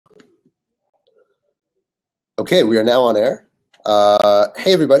Okay, we are now on air.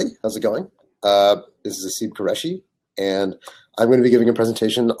 Hey everybody, how's it going? This is Asib Qureshi, and I'm going to be giving a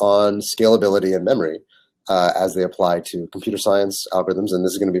presentation on scalability and memory as they apply to computer science algorithms, and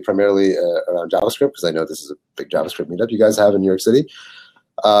this is going to be primarily around JavaScript, because I know this is a big JavaScript meetup you guys have in New York City.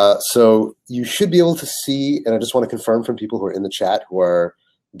 So you should be able to see, and I just want to confirm from people who are in the chat who are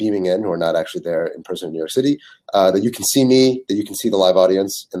beaming in, who are not actually there in person in New York City, that you can see me, that you can see the live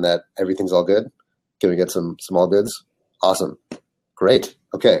audience, and that everything's all good. Can we get some all goods? Awesome. Great.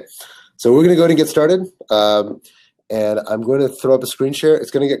 Okay. So we're going to go ahead and get started. And I'm going to throw up a screen share. It's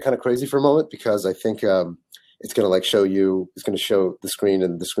going to get kind of crazy for a moment because I think it's going to like show you, it's going to show the screen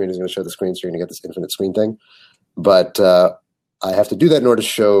and the screen is going to show the screen. So you're going to get this infinite screen thing. But I have to do that in order to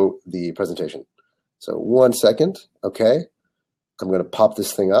show the presentation. So 1 second. Okay. I'm going to pop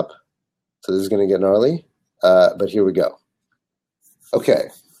this thing up. So this is going to get gnarly. But here we go. Okay.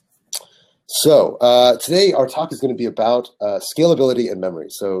 So today our talk is going to be about scalability and memory.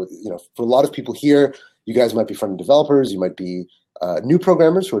 So, for a lot of people here, you guys might be front-end developers, you might be new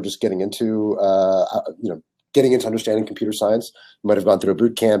programmers who are just getting into, getting into understanding computer science. You might have gone through a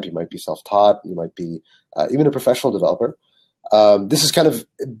boot camp, you might be self-taught, you might be even a professional developer. This is kind of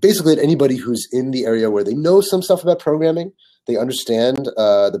basically anybody who's in the area where they know some stuff about programming, they understand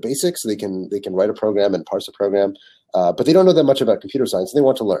the basics, they can write a program and parse a program, but they don't know that much about computer science and they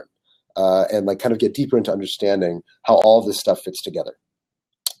want to learn. And like kind of get deeper into understanding how all of this stuff fits together.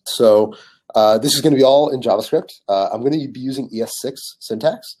 So this is going to be all in JavaScript. I'm going to be using ES6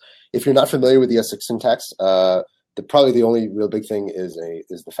 syntax. If you're not familiar with ES6 syntax, probably the only real big thing is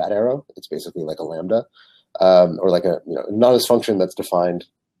the fat arrow. It's basically like a lambda or like a anonymous function that's defined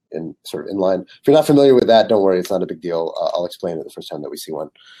in sort of inline. If you're not familiar with that, don't worry, it's not a big deal. I'll explain it the first time that we see one.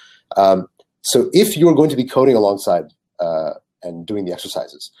 So if you're going to be coding alongside and doing the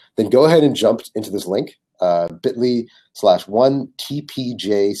exercises, then go ahead and jump into this link,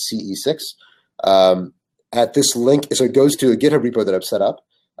 bit.ly/1tpjce6. At this link, so it goes to a GitHub repo that I've set up.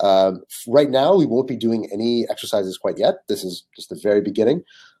 Right now, we won't be doing any exercises quite yet. This is just the very beginning.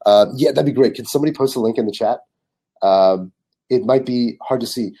 Yeah, that'd be great. Can somebody post a link in the chat? It might be hard to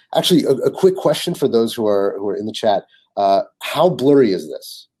see. Actually, a quick question for those who are in the chat. How blurry is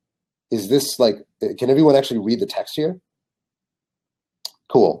this? Is this like, can everyone actually read the text here?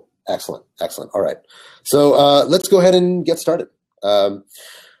 Cool. Excellent. Excellent. All right. So let's go ahead and get started.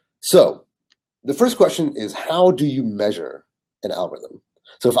 So the first question is, how do you measure an algorithm?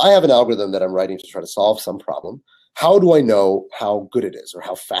 So if I have an algorithm that I'm writing to try to solve some problem, how do I know how good it is or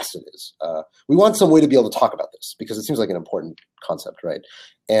how fast it is? We want some way to be able to talk about this because it seems like an important concept, right?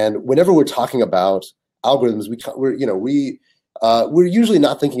 And whenever we're talking about algorithms, we're usually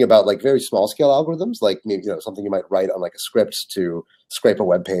not thinking about like very small scale algorithms, like maybe something you might write on like a script to scrape a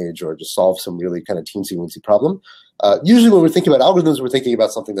web page or just solve some really kind of teensy-weensy problem. Usually when we're thinking about algorithms, we're thinking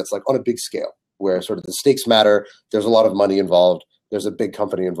about something that's like on a big scale, where sort of the stakes matter, there's a lot of money involved, there's a big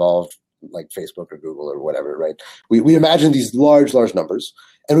company involved, like Facebook or Google or whatever, right? We imagine these large numbers,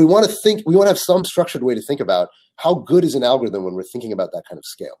 and we want to have some structured way to think about how good is an algorithm when we're thinking about that kind of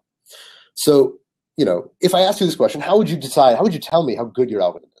scale. So, if I asked you this question, how would you tell me how good your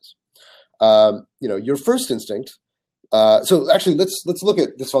algorithm is? Your first instinct. So actually, let's look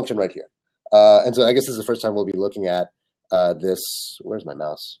at this function right here. And so I guess this is the first time we'll be looking at this. Where's my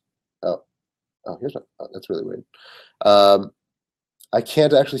mouse? Oh, here's my. Oh, that's really weird. I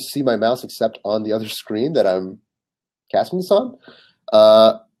can't actually see my mouse except on the other screen that I'm casting this on.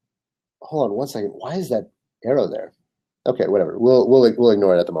 Hold on 1 second. Why is that arrow there? Okay, whatever. We'll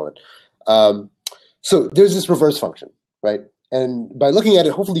ignore it at the moment. So there's this reverse function, right? And by looking at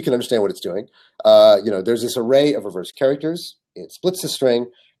it, hopefully you can understand what it's doing. There's this array of reverse characters. It splits the string,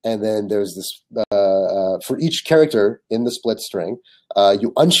 and then there's this, for each character in the split string,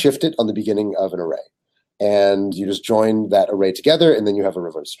 you unshift it on the beginning of an array. And you just join that array together, and then you have a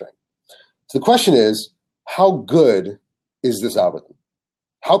reverse string. So the question is, how good is this algorithm?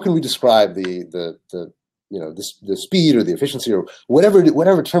 How can we describe the speed or the efficiency or whatever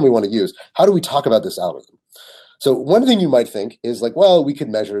term we want to use? How do we talk about this algorithm? So one thing you might think is like, well, we could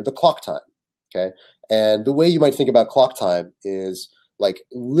measure the clock time, okay? And the way you might think about clock time is like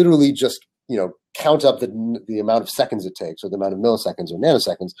literally just, count up the amount of seconds it takes or the amount of milliseconds or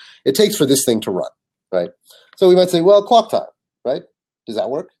nanoseconds it takes for this thing to run, right? So we might say, well, clock time, right? Does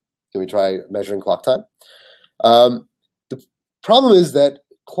that work? Can we try measuring clock time? The problem is that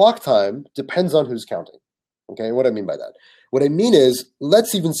clock time depends on who's counting. Okay, what do I mean by that? What I mean is,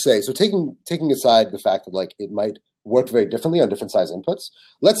 let's even say, so taking aside the fact that like it might work very differently on different size inputs.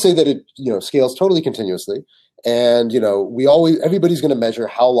 Let's say that it scales totally continuously, and everybody's going to measure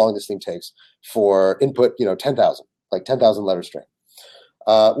how long this thing takes for input 10,000, like 10,000 letter string.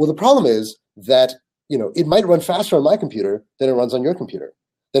 Well, the problem is that it might run faster on my computer than it runs on your computer,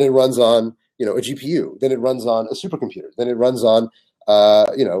 than it runs on a GPU, than it runs on a supercomputer, than it runs on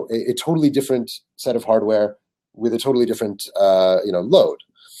a totally different set of hardware with a totally different load.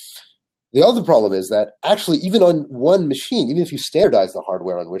 The other problem is that actually, even on one machine, even if you standardize the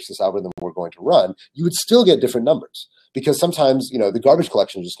hardware on which this algorithm we're going to run, you would still get different numbers, because sometimes the garbage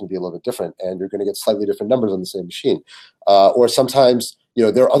collection is just going to be a little bit different, and you're going to get slightly different numbers on the same machine. Or sometimes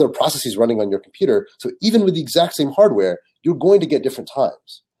there are other processes running on your computer, so even with the exact same hardware, you're going to get different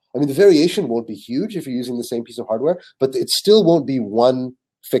times. I mean, the variation won't be huge if you're using the same piece of hardware, but it still won't be one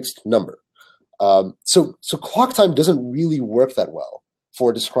fixed number. So clock time doesn't really work that well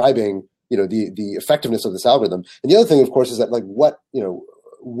for describing the effectiveness of this algorithm. And the other thing, of course, is that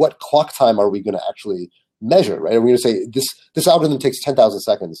what clock time are we going to actually measure, right? Are we going to say this algorithm takes 10,000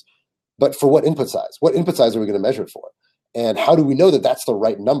 seconds, but for what input size? What input size are we going to measure it for? And how do we know that that's the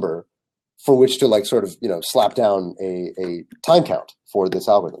right number for which to slap down a time count for this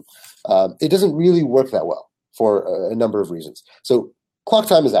algorithm? It doesn't really work that well for a number of reasons. So clock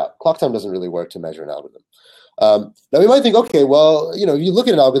time is out. Clock time doesn't really work to measure an algorithm. Now we might think, okay, well, if you look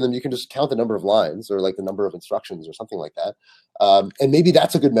at an algorithm, you can just count the number of lines or like the number of instructions or something like that. And maybe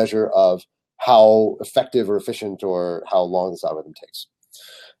that's a good measure of how effective or efficient or how long this algorithm takes.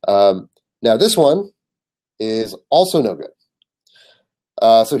 Now this one is also no good.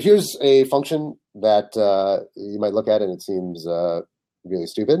 So here's a function that you might look at and it seems really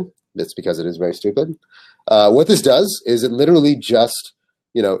stupid. That's because it is very stupid. What this does is it literally just,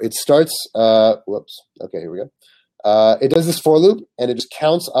 it starts, whoops, okay, here we go. It does this for loop, and it just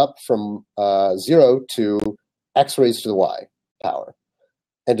counts up from 0 to x raised to the y power,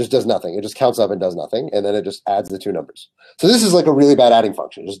 and just does nothing. It just counts up and does nothing, and then it just adds the two numbers. So this is like a really bad adding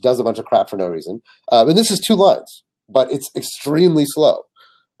function. It just does a bunch of crap for no reason. And this is 2 lines, but it's extremely slow.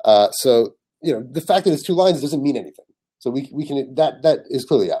 So the fact that it's 2 lines doesn't mean anything. So we can that is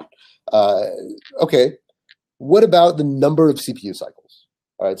clearly out. Okay, what about the number of CPU cycles?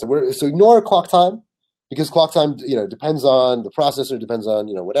 All right, so ignore clock time, because clock time depends on the processor, depends on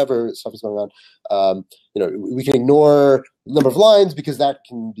whatever stuff is going on. We can ignore the number of lines because that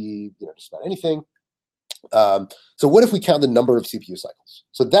can be just about anything. So what if we count the number of CPU cycles?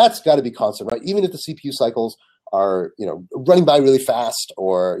 So that's got to be constant, right? Even if the CPU cycles are running by really fast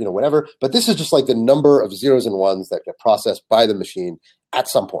or whatever, but this is just like the number of zeros and ones that get processed by the machine at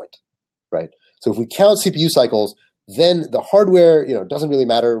some point, right? So if we count CPU cycles, then the hardware doesn't really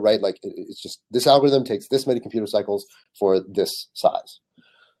matter, right? Like it's just this algorithm takes this many computer cycles for this size.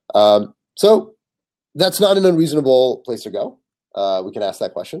 So that's not an unreasonable place to go. We can ask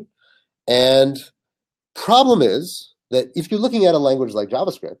that question. And problem is that if you're looking at a language like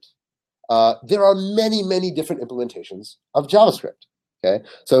JavaScript, there are many, many different implementations of JavaScript. Okay,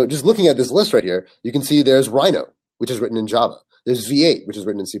 so just looking at this list right here, you can see there's Rhino, which is written in Java. There's V8, which is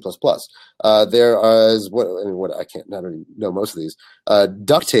written in C++. There is what I can't not really know most of these.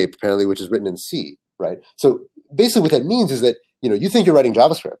 Duct tape, apparently, which is written in C. Right. So basically, what that means is that you think you're writing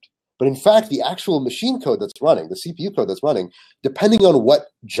JavaScript, but in fact, the actual machine code that's running, the CPU code that's running, depending on what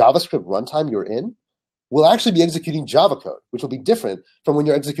JavaScript runtime you're in, will actually be executing Java code, which will be different from when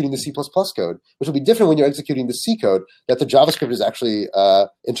you're executing the C++ code, which will be different when you're executing the C code that the JavaScript is actually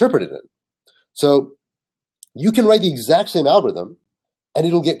interpreted in. So you can write the exact same algorithm, and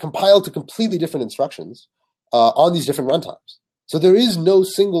it'll get compiled to completely different instructions on these different runtimes. So there is no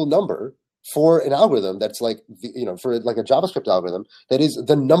single number for an algorithm that's like, for like a JavaScript algorithm that is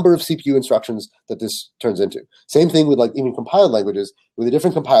the number of CPU instructions that this turns into. Same thing with like even compiled languages. With a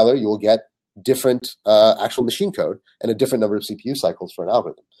different compiler, you will get different actual machine code and a different number of CPU cycles for an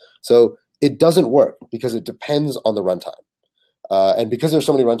algorithm. So it doesn't work because it depends on the runtime. And because there's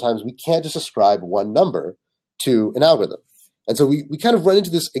so many runtimes, we can't just ascribe one number to an algorithm. And so we kind of run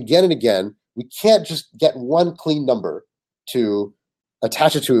into this again and again. We can't just get one clean number to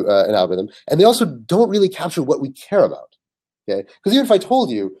attach it to an algorithm. And they also don't really capture what we care about. Okay, because even if I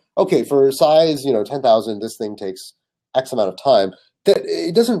told you, okay, for size 10,000, this thing takes X amount of time, that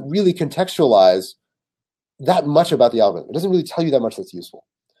it doesn't really contextualize that much about the algorithm. It doesn't really tell you that much that's useful.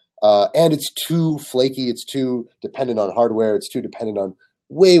 And it's too flaky. It's too dependent on hardware. It's too dependent on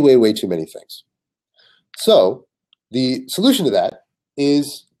way, way, way too many things. So the solution to that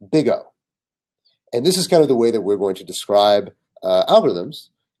is big O. And this is kind of the way that we're going to describe algorithms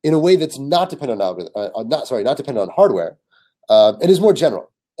in a way that's not dependent on not dependent on hardware, and is more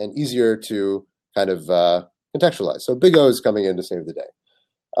general and easier to kind of contextualized. So big O is coming in to save the day.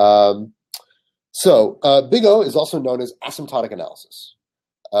 Big O is also known as asymptotic analysis.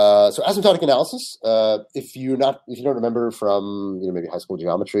 So asymptotic analysis, if you don't remember from maybe high school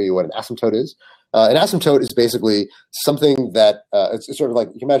geometry what an asymptote is, an asymptote is basically something that it's sort of like,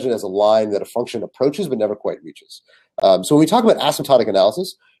 you can imagine it as a line that a function approaches but never quite reaches. So when we talk about asymptotic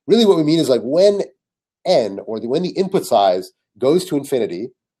analysis, really what we mean is like when n, or when the input size goes to infinity,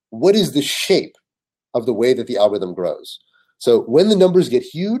 what is the shape of the way that the algorithm grows? So when the numbers get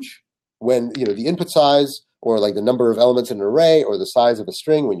huge, when the input size, or like the number of elements in an array, or the size of a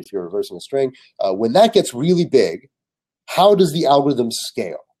string, if you're reversing a string, when that gets really big, how does the algorithm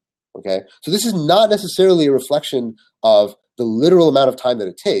scale? Okay, so this is not necessarily a reflection of the literal amount of time that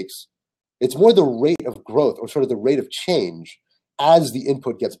it takes. It's more the rate of growth, or sort of the rate of change as the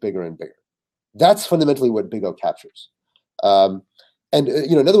input gets bigger and bigger. That's fundamentally what big O captures.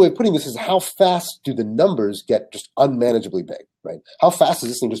 Another way of putting this is, how fast do the numbers get just unmanageably big, right? How fast does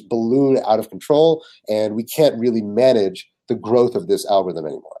this thing just balloon out of control, and we can't really manage the growth of this algorithm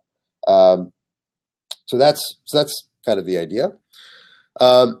anymore? So that's kind of the idea.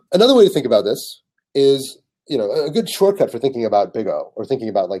 Another way to think about this is, a good shortcut for thinking about big O, or thinking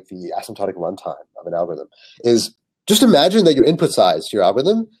about like the asymptotic runtime of an algorithm, is just imagine that your input size to your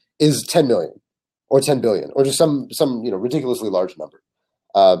algorithm is 10 million or 10 billion, or just some ridiculously large number.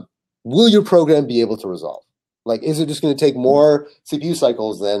 Will your program be able to resolve? Like, is it just going to take more CPU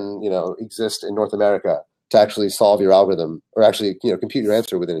cycles than exist in North America to actually solve your algorithm, or actually compute your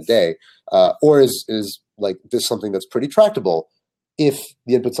answer within a day? Or is like this something that's pretty tractable if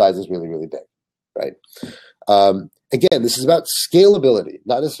the input size is really, really big, right? Again, this is about scalability,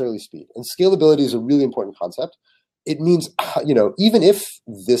 not necessarily speed. And scalability is a really important concept. It means, even if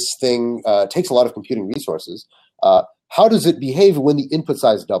this thing takes a lot of computing resources, how does it behave when the input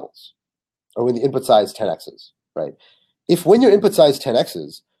size doubles, or when the input size 10x's, right? If when your input size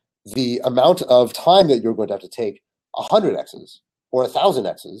 10x's, the amount of time that you're going to have to take 100x's, or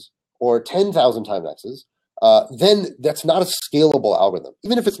 1000x's, or 10,000 times x's, then that's not a scalable algorithm.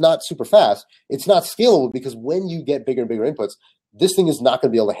 Even if it's not super fast, it's not scalable, because when you get bigger and bigger inputs, this thing is not going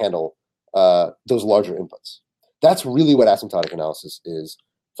to be able to handle those larger inputs. That's really what asymptotic analysis is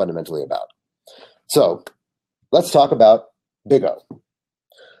fundamentally about. So let's talk about big O.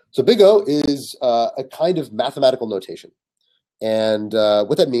 So big O is a kind of mathematical notation. And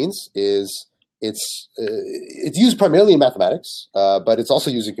what that means is it's used primarily in mathematics, but it's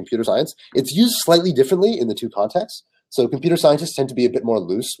also used in computer science. It's used slightly differently in the two contexts. So computer scientists tend to be a bit more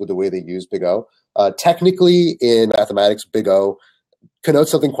loose with the way they use big O. Technically, in mathematics, big O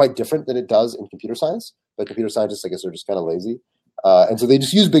connotes something quite different than it does in computer science. But computer scientists, I guess, are just kind of lazy. And so they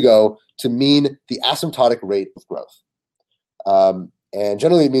just use big O to mean the asymptotic rate of growth. And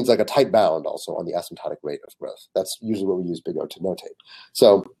generally it means like a tight bound also on the asymptotic rate of growth. That's usually what we use big O to notate.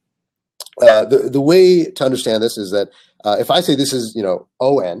 So the way to understand this is that if I say this is,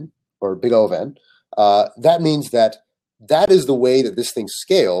 ON, or big O of n, that means that is the way that this thing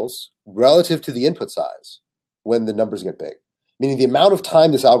scales relative to the input size when the numbers get big. Meaning the amount of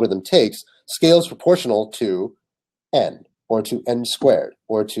time this algorithm takes scales proportional to n, or to n squared,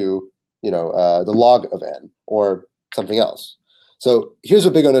 or to the log of n, or something else. So here's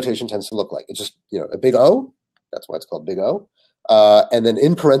what big O notation tends to look like. It's just a big O. That's why it's called big O. And then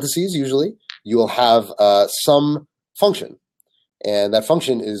in parentheses, usually you will have some function, and that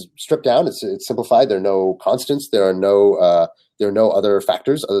function is stripped down. It's simplified. There are no constants. There are no other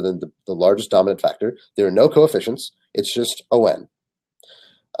factors other than the largest dominant factor. There are no coefficients. It's just ON.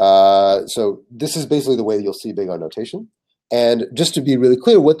 So this is basically the way that you'll see big O notation. And just to be really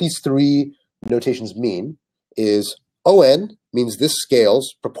clear, what these three notations mean is ON means this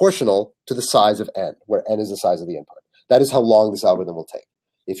scales proportional to the size of n, where n is the size of the input. That is how long this algorithm will take.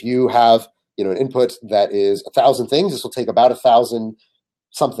 If you have an input that is 1,000 things, this will take about 1,000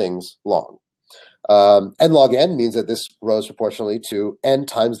 somethings long. N log n means that this grows proportionally to n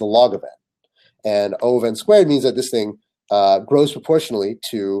times the log of n. And O of n squared means that this thing grows proportionally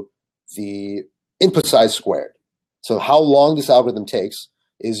to the input size squared. So how long this algorithm takes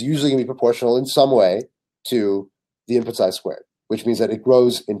is usually going to be proportional in some way to the input size squared, which means that it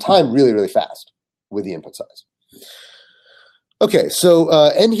grows in time really, really fast with the input size. Okay, so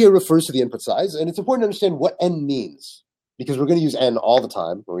n here refers to the input size, and it's important to understand what n means, because we're going to use n all the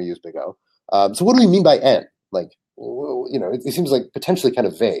time when we use big O. So what do we mean by n? Like, it seems like potentially kind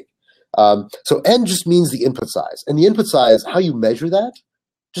of vague. So n just means the input size, and the input size, how you measure that,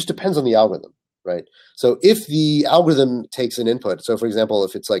 just depends on the algorithm, right? So if the algorithm takes an input, so for example,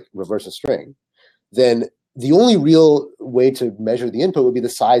 if it's like reverse a string, then the only real way to measure the input would be the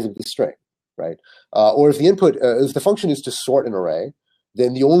size of the string. right? Or if the input, if the function is to sort an array,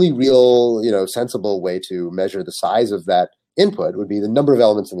 then the only real, sensible way to measure the size of that input would be the number of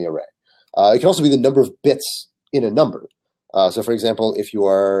elements in the array. It can also be the number of bits in a number. So, for example, if you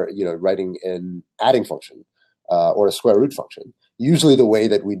are, writing an adding function or a square root function, usually the way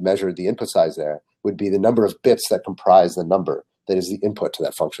that we'd measure the input size there would be the number of bits that comprise the number that is the input to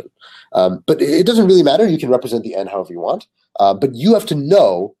that function. But it doesn't really matter. You can represent the n however you want. But you have to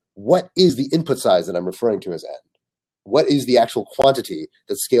know what is the input size that I'm referring to as n. What is the actual quantity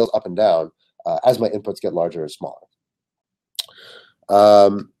that scales up and down as my inputs get larger or smaller?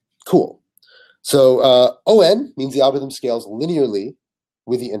 Cool. So ON means the algorithm scales linearly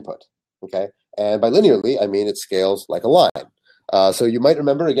with the input, okay? And by linearly, I mean it scales like a line. So you might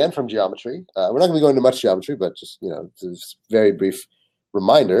remember, again, from geometry. We're not going to be going into much geometry, but just, this very brief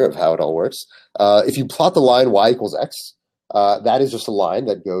reminder of how it all works. If you plot the line y equals x, that is just a line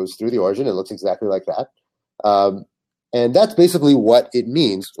that goes through the origin. It looks exactly like that. And that's basically what it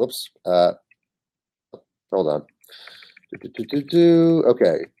means. Whoops. Hold on.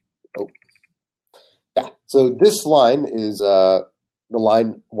 Okay. Oh. Yeah. So this line is the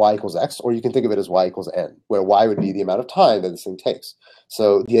line y equals x, or you can think of it as y equals n, where y would be the amount of time that this thing takes.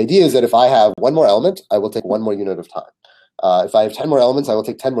 So the idea is that if I have one more element, I will take one more unit of time. If I have 10 more elements, I will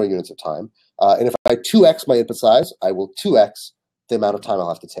take 10 more units of time. And if I 2x my input size, I will 2x the amount of time I'll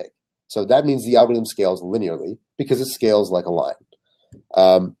have to take. So that means the algorithm scales linearly because it scales like a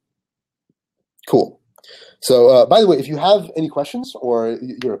line. Cool. So by the way, if you have any questions or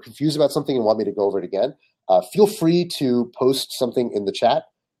you're confused about something and want me to go over it again, feel free to post something in the chat.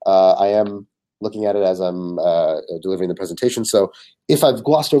 I am looking at it as I'm delivering the presentation. So if I've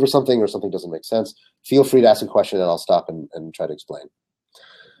glossed over something or something doesn't make sense, feel free to ask a question and I'll stop and try to explain.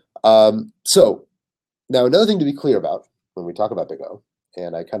 So now another thing to be clear about when we talk about Big O,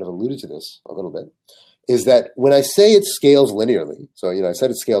 and I kind of alluded to this a little bit, is that when I say it scales linearly, so I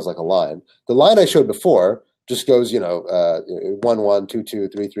said it scales like a line, the line I showed before just goes 1, 1, 2, 2,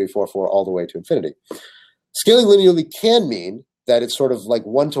 3, 3, 4, 4, all the way to infinity. Scaling linearly can mean that it's sort of like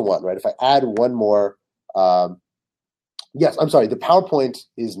one-to-one, right? If I add one more, yes, I'm sorry, the PowerPoint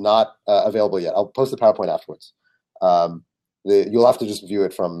is not available yet. I'll post the PowerPoint afterwards. You'll have to just view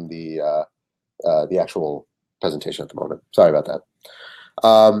it from the actual presentation at the moment. Sorry about that.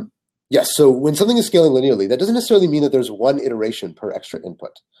 Yes, so when something is scaling linearly, that doesn't necessarily mean that there's one iteration per extra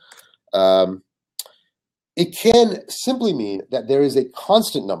input. It can simply mean that there is a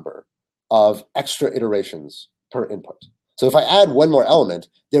constant number of extra iterations per input. So if I add one more element,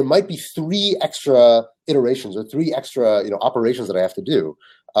 there might be 3 extra iterations or 3 extra operations that I have to do,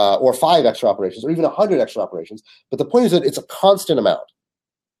 or 5 extra operations, or even 100 extra operations. But the point is that it's a constant amount.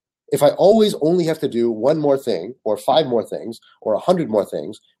 If I always only have to do 1 more thing, or 5 more things, or 100 more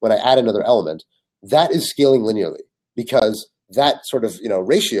things when I add another element, that is scaling linearly, because that sort of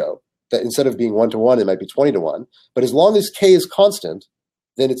ratio, that instead of being 1-to-1, it might be 20-to-1. But as long as k is constant,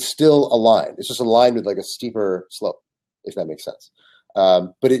 then it's still a line. It's just a line with like a steeper slope, if that makes sense.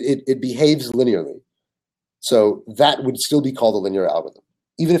 But it behaves linearly. So that would still be called a linear algorithm.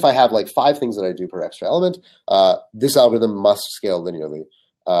 Even if I have like 5 things that I do per extra element, this algorithm must scale linearly.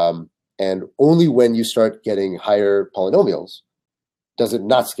 And only when you start getting higher polynomials does it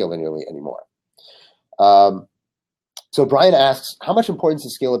not scale linearly anymore. So Brian asks, how much importance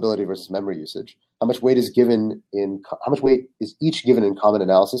is scalability versus memory usage? How much weight is each given in common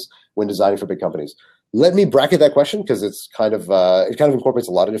analysis when designing for big companies? Let me bracket that question because it's kind of it kind of incorporates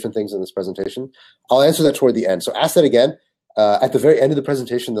a lot of different things in this presentation. I'll answer that toward the end. So ask that again. At the very end of the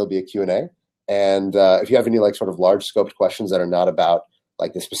presentation, there'll be a Q&A. And if you have any like sort of large scoped questions that are not about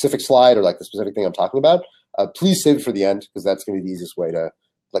like the specific slide or like the specific thing I'm talking about, please save it for the end because that's going to be the easiest way to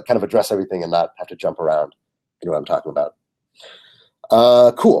like kind of address everything and not have to jump around. You know what I'm talking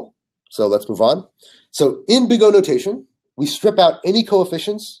about. Cool. So let's move on. So in Big O notation, we strip out any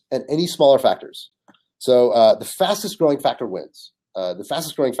coefficients and any smaller factors. So the fastest growing factor wins. The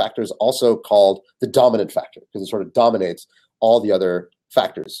fastest growing factor is also called the dominant factor because it sort of dominates all the other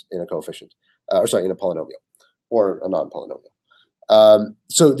factors in a coefficient, in a polynomial or a non-polynomial.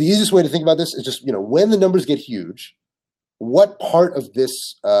 So the easiest way to think about this is just, when the numbers get huge, what part of this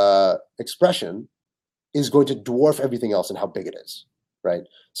expression is going to dwarf everything else and how big it is, right?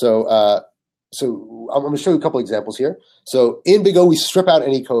 So I'm going to show you a couple examples here. So in Big O, we strip out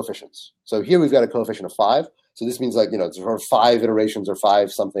any coefficients. So here we've got a coefficient of 5. So this means like, it's sort of 5 iterations or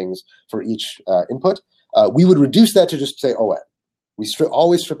 5 somethings for each input. We would reduce that to just say ON. We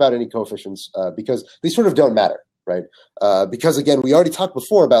always strip out any coefficients because they sort of don't matter, right? Because again, we already talked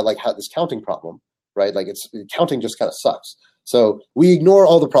before about like how this counting problem, right? Like counting just kind of sucks. So we ignore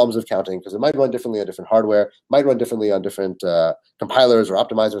all the problems of counting because it might run differently on different hardware, might run differently on different compilers or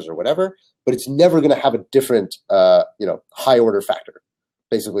optimizers or whatever, but it's never going to have a different high order factor.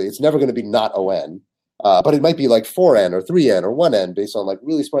 Basically, it's never going to be not ON, but it might be like 4N or 3N or 1N based on like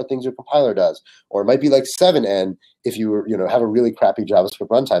really smart things your compiler does, or it might be like 7N if you have a really crappy JavaScript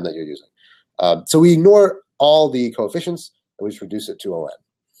runtime that you're using. So we ignore all the coefficients and we just reduce it to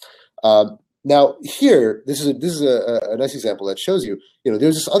ON. Now here, this is a nice example that shows you,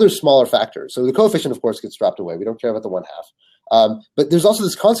 there's this other smaller factor. So the coefficient, of course, gets dropped away. We don't care about the 1/2. But there's also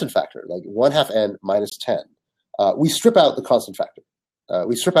this constant factor, like 1/2 n minus 10. We strip out the constant factor.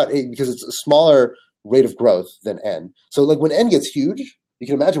 We strip out 8 because it's a smaller rate of growth than n. So like when n gets huge, you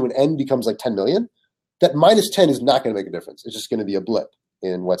can imagine when n becomes like 10 million, that minus 10 is not going to make a difference. It's just going to be a blip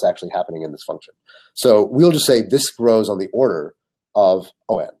in what's actually happening in this function. So we'll just say this grows on the order of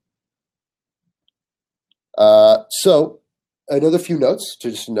ON. So another few notes to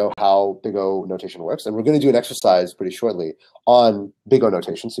just know how big O notation works. And we're going to do an exercise pretty shortly on big O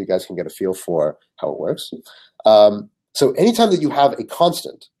notation so you guys can get a feel for how it works. So anytime that you have a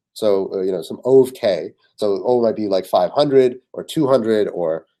constant, so some O of k, so O might be like 500 or 200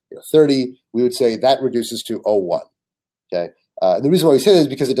 or 30, we would say that reduces to O1. Okay, and the reason why we say that is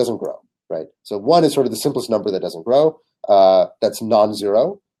because it doesn't grow, right? So 1 is sort of the simplest number that doesn't grow. That's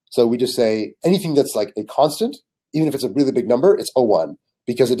non-zero. So we just say anything that's like a constant, even if it's a really big number, it's O1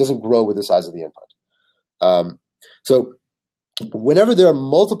 because it doesn't grow with the size of the input. So whenever there are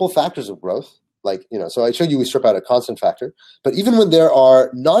multiple factors of growth, like, so I showed you we strip out a constant factor, but even when there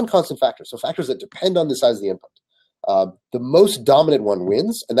are non-constant factors, so factors that depend on the size of the input, the most dominant one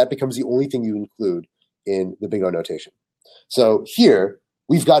wins, and that becomes the only thing you include in the big O notation. So here,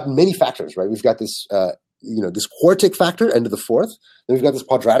 we've got many factors, right? We've got this, this quartic factor, n to the fourth. Then we've got this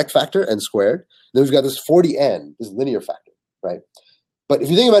quadratic factor, n squared. Then we've got this 40n, this linear factor, right? But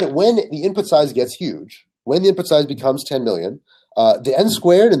if you think about it, when the input size gets huge, when the input size becomes 10 million, the n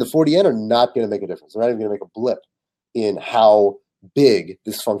squared and the 40n are not going to make a difference. They're not even going to make a blip in how big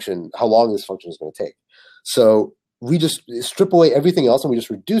this function, how long this function is going to take. So we just strip away everything else and we just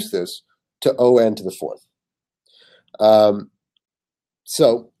reduce this to ON to the fourth.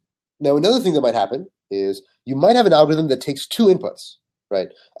 So now another thing that might happen is you might have an algorithm that takes two inputs, right?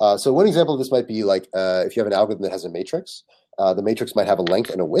 So one example of this might be like if you have an algorithm that has a matrix, the matrix might have a length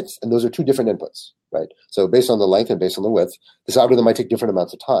and a width, and those are two different inputs, right? So based on the length and based on the width, this algorithm might take different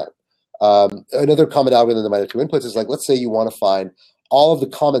amounts of time. Another common algorithm that might have two inputs is like, let's say you want to find all of the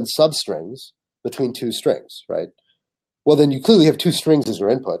common substrings between two strings, right? Well, then you clearly have two strings as your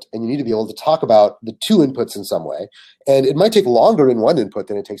input, and you need to be able to talk about the two inputs in some way, and it might take longer in one input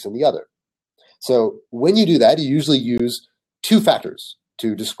than it takes in the other. So when you do that, you usually use two factors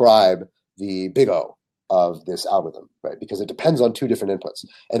to describe the big O of this algorithm, right? Because it depends on two different inputs.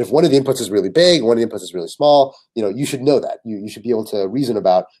 And if one of the inputs is really big, one of the inputs is really small, you should know that. You should be able to reason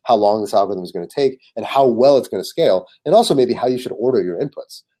about how long this algorithm is going to take and how well it's going to scale, and also maybe how you should order your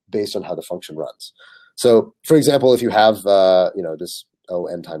inputs based on how the function runs. So, for example, if you have this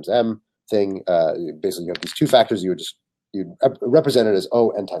O(n) times m thing, basically you have these two factors, you represent it as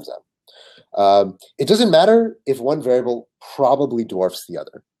O(n) times m. It doesn't matter if one variable probably dwarfs the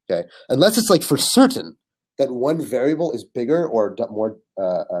other, okay? Unless it's like for certain that one variable is bigger or more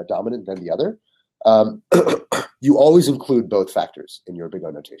dominant than the other, you always include both factors in your big O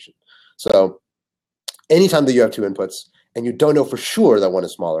notation. So anytime that you have two inputs and you don't know for sure that one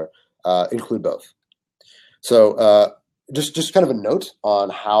is smaller, include both. So just kind of a note on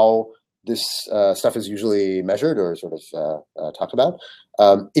how this stuff is usually measured or sort of talked about.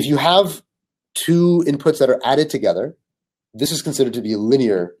 If you have two inputs that are added together, this is considered to be a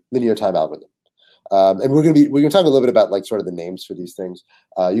linear time algorithm. And we're gonna talk a little bit about like sort of the names for these things.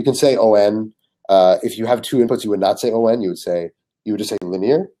 You can say ON. If you have two inputs, you would not say ON. You would just say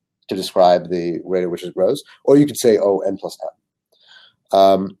linear to describe the rate at which it grows, or you could say ON plus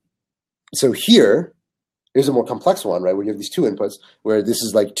m. So here's a more complex one, right? Where you have these two inputs, where this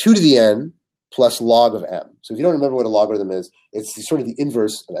is like 2 to the n plus log of m. So if you don't remember what a logarithm is, it's sort of the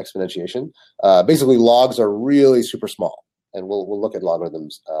inverse of exponentiation. Basically, logs are really super small, and we'll look at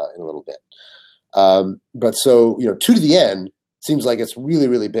logarithms in a little bit. But so 2 to the n seems like it's really,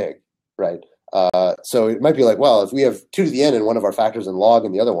 really big, right? So it might be like, well, if we have 2 to the n in one of our factors and log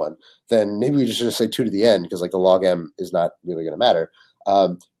in the other one, then maybe we just should say 2 to the n because like the log m is not really going to matter.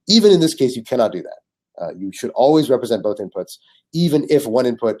 Even in this case, you cannot do that. You should always represent both inputs, even if one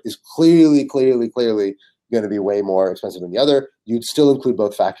input is clearly going to be way more expensive than the other. You'd still include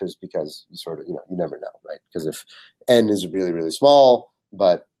both factors because you sort of, you never know, right? Because if n is really, really small,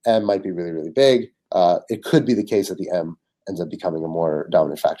 but m might be really, really big, it could be the case that the m ends up becoming a more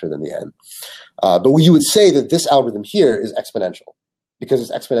dominant factor than the n. But you would say that this algorithm here is exponential because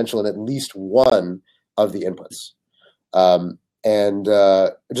it's exponential in at least one of the inputs. And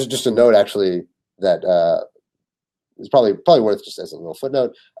just a note, actually, that it's probably worth just as a little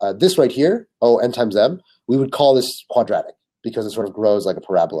footnote. This right here, n times m, we would call this quadratic because it sort of grows like a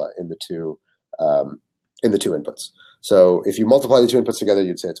parabola in the two inputs. So if you multiply the two inputs together,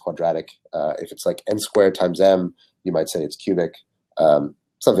 you'd say it's quadratic. If it's like n squared times m, you might say it's cubic,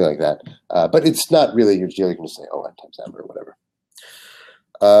 something like that. But it's not really, you're going to say n times m or whatever.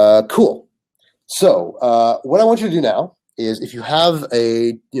 Cool. So what I want you to do now is, if you have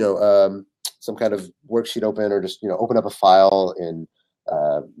a some kind of worksheet open, or just open up a file in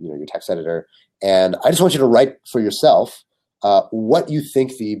your text editor, and I just want you to write for yourself what you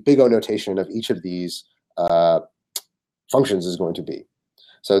think the big O notation of each of these functions is going to be.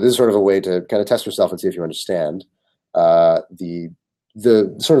 So this is sort of a way to kind of test yourself and see if you understand the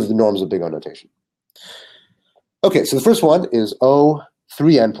sort of the norms of big O notation. Okay, so the first one is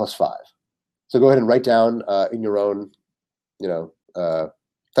O3n plus 5. So go ahead and write down in your own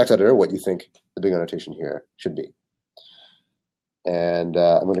text editor what you think the big O notation here should be. And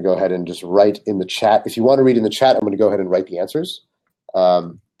I'm going to go ahead and just write in the chat. If you want to read in the chat, I'm going to go ahead and write the answers.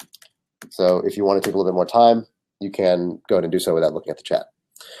 So if you want to take a little bit more time, you can go ahead and do so without looking at the chat.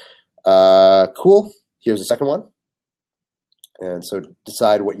 Cool. Here's the second one. And so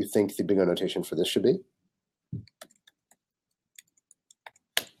decide what you think the big O notation for this should be.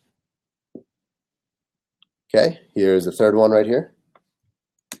 Okay, here's the third one right here.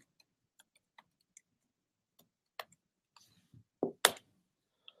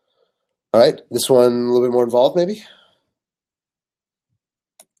 All right, this one a little bit more involved, maybe.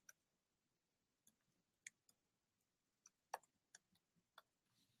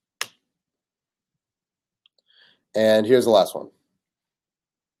 And here's the last one.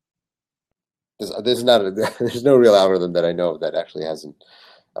 This is not there's no real algorithm that I know of that actually has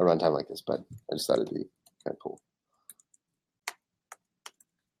a runtime like this, but I just thought it'd be kind of cool.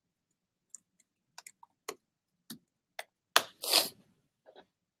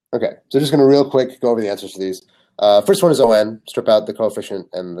 Okay, so just going to real quick go over the answers to these. First one is on, strip out the coefficient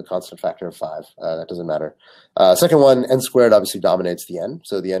and the constant factor of 5. That doesn't matter. Second one, n squared obviously dominates the n,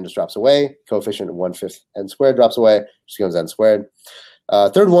 so the n just drops away. Coefficient 1/5 n squared drops away, just becomes n squared.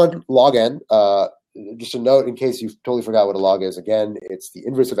 Third one, log n. Just a note in case you totally forgot what a log is. Again, it's the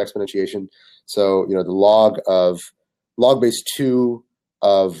inverse of exponentiation. So the log base 2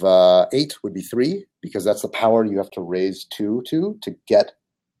 of 8 would be 3, because that's the power you have to raise 2 to get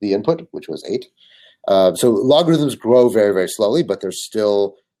the input, which was 8. So logarithms grow very, very slowly, but they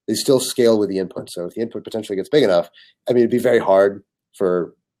still scale with the input. So if the input potentially gets big enough, I mean, it'd be very hard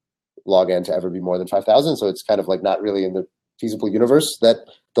for log n to ever be more than 5,000. So it's kind of like not really in the feasible universe that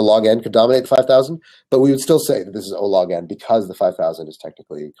the log n could dominate 5,000. But we would still say that this is O log n because the 5,000 is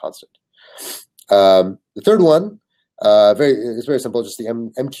technically constant. The third one, it's very simple, just the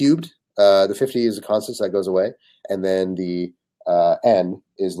m cubed. The 50 is a constant, so that goes away. And then the n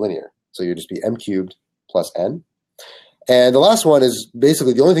is linear. So you just be m cubed plus n. And the last one is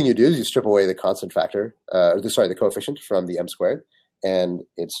basically the only thing you do is you strip away the constant factor, the coefficient from the m squared. And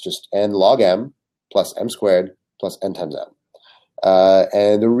it's just n log m plus m squared plus n times m.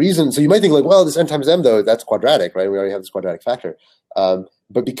 And the reason, so you might think like, well, this n times m though, that's quadratic, right? We already have this quadratic factor.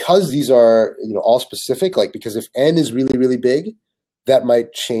 But because these are all specific, like because if n is really, really big, that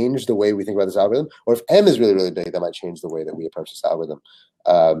might change the way we think about this algorithm. Or if m is really, really big, that might change the way that we approach this algorithm.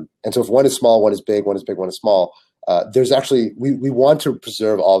 And so if one is small, one is big, one is big, one is small, there's actually, we want to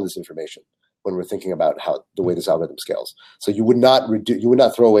preserve all of this information when we're thinking about the way this algorithm scales. So you would not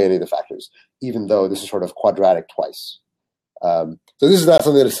throw away any of the factors, even though this is sort of quadratic twice. So this is not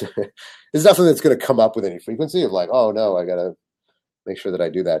something that's going to come up with any frequency of like, oh no, I got to make sure that I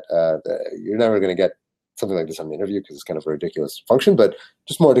do that. You're never going to get something like this on the interview because it's kind of a ridiculous function, but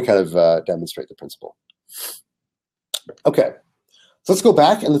just more to kind of demonstrate the principle. Okay, so let's go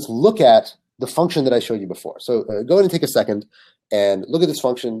back and let's look at the function that I showed you before. So go ahead and take a second and look at this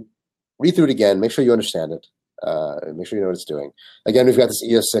function, read through it again, make sure you understand it, make sure you know what it's doing. Again, we've got this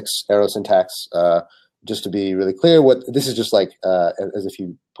ES6 arrow syntax. Just to be really clear, what this is just like as if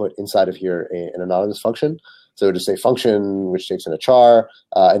you put inside of here an anonymous function. So it would just say function which takes in a char,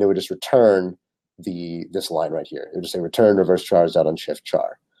 and it would just return this line right here. It would just say return reverse chars dot unshift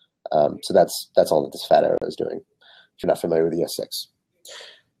char. So that's all that this fat arrow is doing, if you're not familiar with ES6.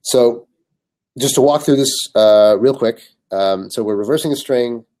 So just to walk through this real quick. So we're reversing a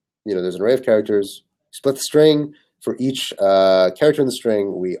string. There's an array of characters. Split the string. for each character in the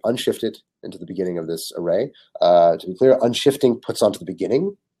string, we unshift it into the beginning of this array. To be clear, unshifting puts onto the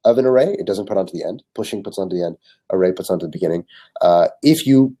beginning of an array. It doesn't put onto the end. Pushing puts onto the end. Array puts onto the beginning. If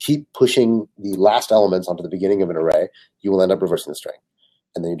you keep pushing the last elements onto the beginning of an array, you will end up reversing the string.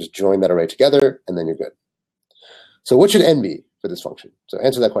 And then you just join that array together, and then you're good. So what should n be for this function? So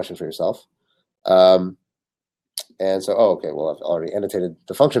answer that question for yourself. And so, okay, well, I've already annotated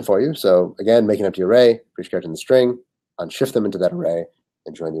the function for you. So again, make an empty array for each character in the string, unshift them into that array,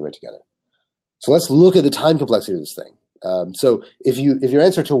 and join the array together. So let's look at the time complexity of this thing. So if your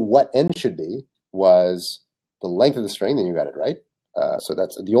answer to what n should be was the length of the string, then you got it right. So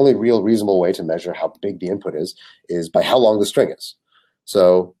that's the only real reasonable way to measure how big the input is by how long the string is.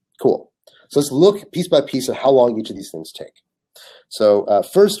 So cool. So let's look piece by piece at how long each of these things take. So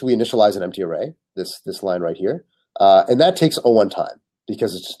first, we initialize an empty array, this line right here. And that takes O1 time,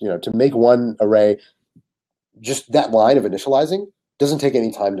 because it's just, to make one array, just that line of initializing doesn't take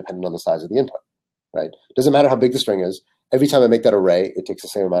any time depending on the size of the input, right? Doesn't matter how big the string is. Every time I make that array, it takes the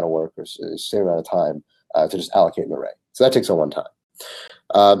same amount of work or the same amount of time to just allocate an array. So that takes O1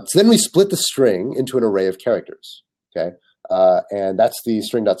 time. So then we split the string into an array of characters, okay? And that's the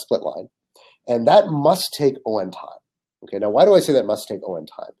string.split line. And that must take O(n) time. Okay, now why do I say that must take O(n)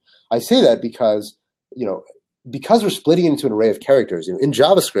 time? I say that because, because we're splitting it into an array of characters, in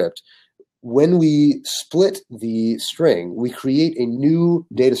JavaScript, when we split the string, we create a new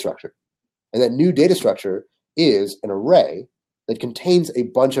data structure. And that new data structure is an array that contains a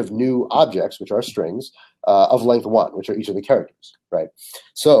bunch of new objects, which are strings, of length 1, which are each of the characters, right?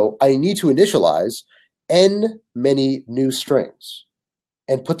 So I need to initialize n many new strings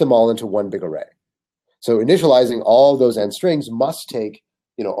and put them all into one big array. So initializing all those n strings must take,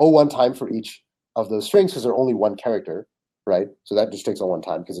 O(1) time for each of those strings, because they're only one character, right? So that just takes O(1)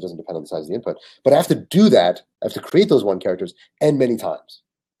 time because it doesn't depend on the size of the input. But I have to do that, I have to create those one characters n many times.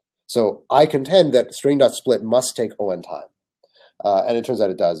 So I contend that string.split must take O(n) time. And it turns out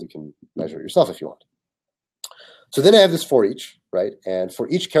it does. You can measure it yourself if you want. So then I have this for each, right? And for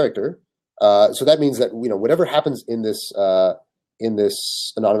each character, so that means that whatever happens in this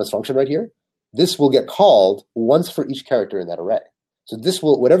anonymous function right here, this will get called once for each character in that array. So this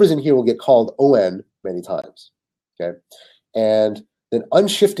will, whatever's in here will get called O(n) many times, okay? And then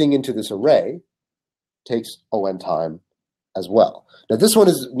unshifting into this array takes O(n) time as well. Now this one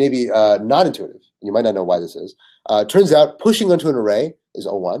is maybe not intuitive. You might not know why this is. Turns out pushing onto an array is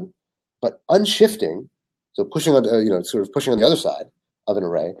O(1), but unshifting, so pushing on, sort of pushing on the other side of an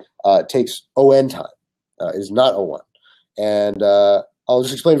array, takes O(n) time. It is not O(1). And I'll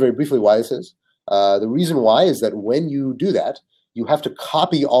just explain very briefly why this is. The reason why is that when you do that, you have to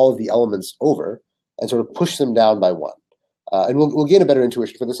copy all of the elements over and sort of push them down by one. And we'll gain a better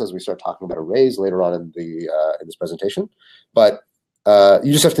intuition for this as we start talking about arrays later on in this presentation. But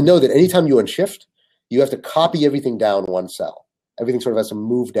you just have to know that anytime you unshift, you have to copy everything down one cell. Everything sort of has to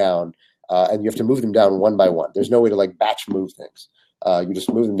move down, and you have to move them down one by one. There's no way to like batch move things. You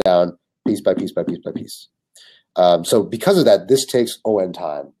just move them down piece by piece by piece by piece. So because of that, this takes O(n)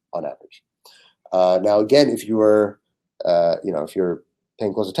 time on average. Now, again, if you're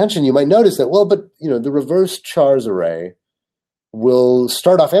paying close attention, you might notice that, well, but the reverse chars array will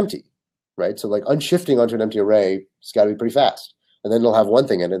start off empty, right? So like unshifting onto an empty array has got to be pretty fast. And then it'll have one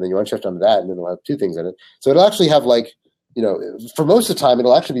thing in it, and then you unshift onto that, and then it'll have two things in it. So it'll actually have like, for most of the time,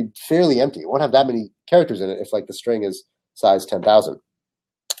 it'll actually be fairly empty. It won't have that many characters in it if like the string is size 10,000.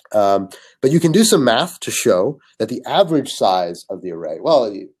 But you can do some math to show that the average size of the array,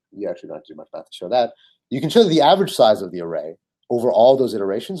 well, you actually don't have to do much math to show that. You can show that the average size of the array over all those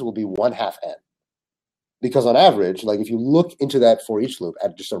iterations will be 1/2 n. Because on average, like if you look into that for each loop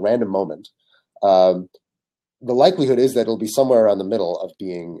at just a random moment, the likelihood is that it'll be somewhere around the middle of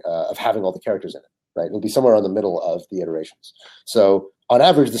being of having all the characters in it, right? It'll be somewhere around the middle of the iterations. So on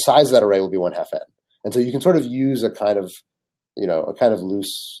average, the size of that array will be 1/2 n. And so you can sort of use a kind of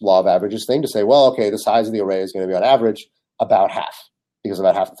loose law of averages thing to say, well, okay, the size of the array is going to be on average about half, because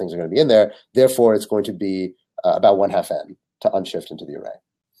about half the things are going to be in there. Therefore, it's going to be about 1/2 n to unshift into the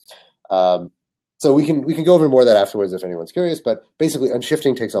array. So we can go over more of that afterwards if anyone's curious, but basically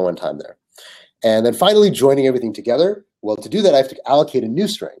unshifting takes O(n) time there. And then finally joining everything together. Well, to do that, I have to allocate a new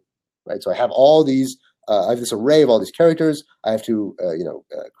string, right? So I have all these, I have this array of all these characters. I have to,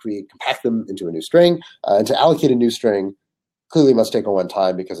 compact them into a new string. And to allocate a new string clearly must take O(n)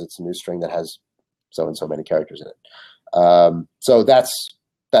 time because it's a new string that has so and so many characters in it. So that's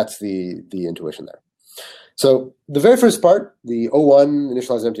the intuition there. So the very first part, the O(1)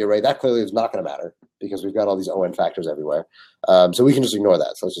 initialize empty array, that clearly is not going to matter because we've got all these ON factors everywhere. So we can just ignore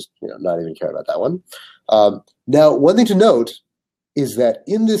that. So let's just not even care about that one. Now, one thing to note is that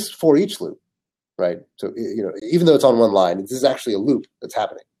in this for each loop, right? So even though it's on one line, this is actually a loop that's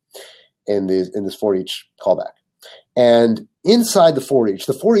happening in this for each callback. And inside the for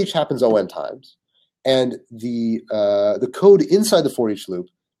each happens ON times, and the code inside the for each loop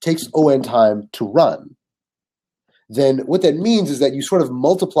takes ON time to run. Then what that means is that you sort of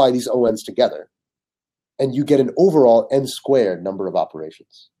multiply these ONs together, and you get an overall n squared number of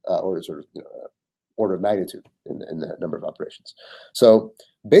operations, or sort of order of magnitude in the number of operations. So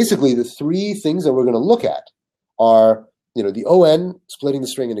basically, the three things that we're going to look at are the ON splitting the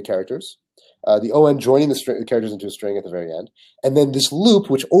string into characters, the ON joining the characters into a string at the very end, and then this loop,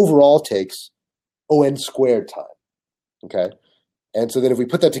 which overall takes ON squared time. Okay. And so then if we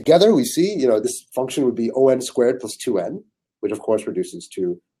put that together, we see, this function would be ON squared plus 2n, which of course reduces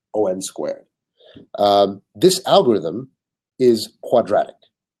to ON squared. This algorithm is quadratic.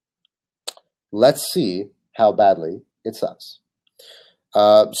 Let's see how badly it sucks.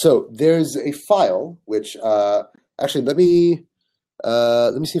 So there's a file which actually let me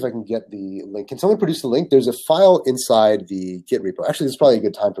see if I can get the link. Can someone produce the link? There's a file inside the Git repo. Actually, this is probably a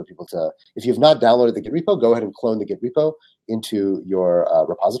good time for people to, if you've not downloaded the Git repo, go ahead and clone the Git repo into your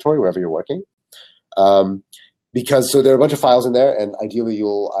repository wherever you're working. Because there are a bunch of files in there, and ideally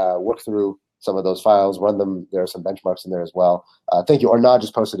you'll work through some of those files, run them. There are some benchmarks in there as well. Thank you. Arnaud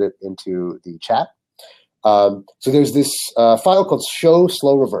just posted it into the chat. So there's this file called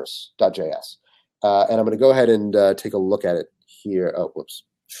show-slow-reverse.js. And I'm going to go ahead and take a look at it here. Oh, whoops.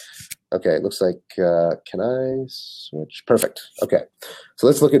 Okay, it looks like, can I switch? Perfect. Okay, so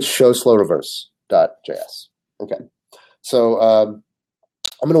let's look at show-slow-reverse.js. Okay, so I'm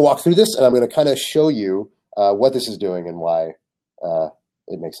going to walk through this, and I'm going to kind of show you what this is doing and why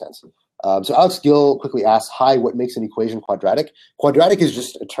it makes sense. So Alex Gill quickly asks, hi, what makes an equation quadratic? Quadratic is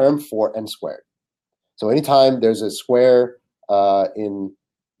just a term for n squared. So anytime there's a square in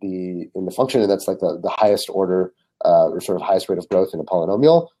the function, and that's like the highest order or sort of highest rate of growth in a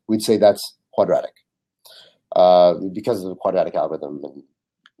polynomial, we'd say that's quadratic because of the quadratic algorithm and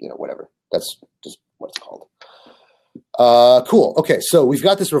whatever. That's just what it's called. Cool. Okay, so we've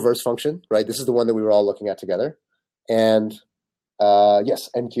got this reverse function, right? This is the one that we were all looking at together, and yes,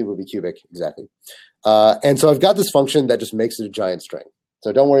 n cubed would be cubic, exactly. And so I've got this function that just makes it a giant string.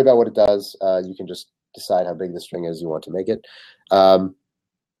 So don't worry about what it does. You can just decide how big the string is you want to make it.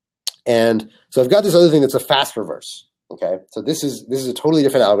 And so I've got this other thing that's a fast reverse. Okay, so this is a totally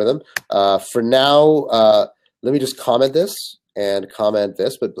different algorithm. For now, let me just comment this and comment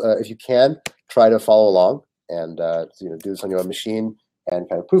this. But if you can, try to follow along and do this on your own machine and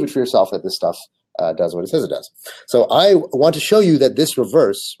kind of prove it for yourself that this stuff does what it says it does. So I want to show you that this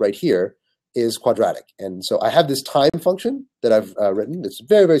reverse right here is quadratic. And so I have this time function that I've written. It's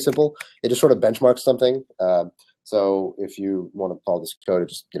very, very simple. It just sort of benchmarks something. So if you want to follow this code, it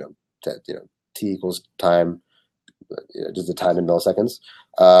just, t equals time, just the time in milliseconds.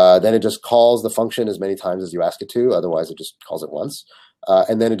 Then it just calls the function as many times as you ask it to. Otherwise, it just calls it once.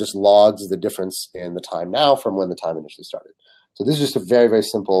 And then it just logs the difference in the time now from when the time initially started. So this is just a very, very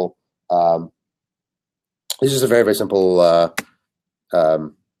simple,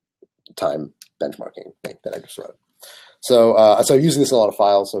 time benchmarking thing that I just wrote. So, so I'm using this in a lot of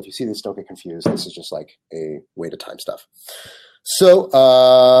files. So if you see this, don't get confused. This is just like a way to time stuff. So,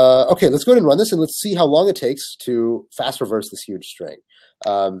 okay, let's go ahead and run this, and let's see how long it takes to fast reverse this huge string.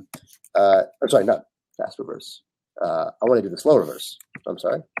 Sorry, not fast reverse. I want to do the slow reverse. I'm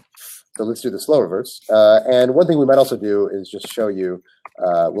sorry. So let's do the slow reverse. And one thing we might also do is just show you,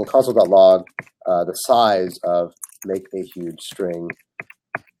 we'll console.log the size of make a huge string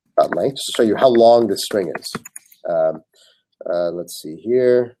length, just to show you how long this string is. Let's see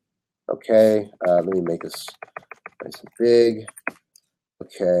here. Okay, let me make this nice and big.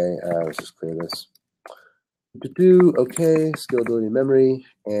 Okay, let's just clear this. Okay, scalability memory,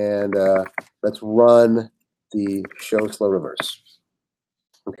 and let's run the show slow reverse.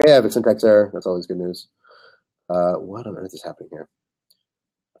 Okay, I have a syntax error. That's always good news. What on earth is happening here?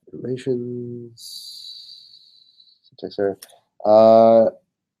 Iterations, syntax error.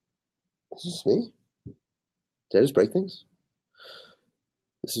 Is this me? Did I just break things?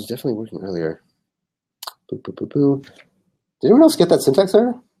 This is definitely working earlier. Boo, boo, boo, boo. Did anyone else get that syntax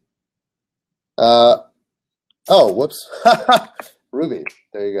error? Oh, whoops. Ruby.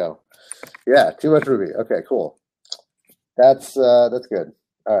 There you go. Yeah, too much Ruby. Okay, cool. That's good.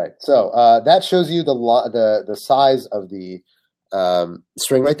 All right. So that shows you the size of the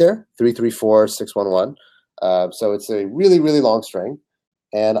string right there, 334611. So it's a really, really long string.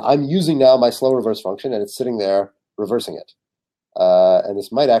 And I'm using now my slow reverse function, and it's sitting there reversing it. And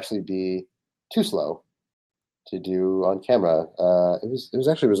this might actually be too slow to do on camera. It was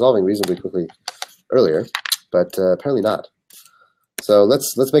actually resolving reasonably quickly earlier, but apparently not. So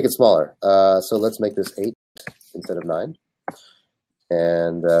let's make it smaller. So let's make this 8 instead of 9.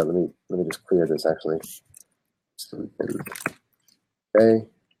 And let me just clear this actually. Okay.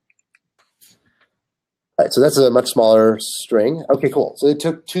 All right, so that's a much smaller string. Okay, cool. So it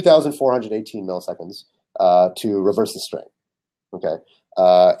took 2,418 milliseconds to reverse the string. Okay,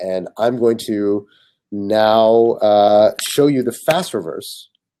 and I'm going to now show you the fast reverse.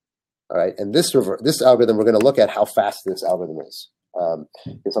 All right, and this algorithm, we're going to look at how fast this algorithm is.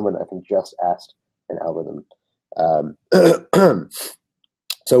 Because someone, I think, just asked an algorithm.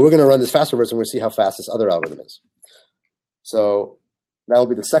 So we're going to run this fast reverse, and we're going to see how fast this other algorithm is. So that will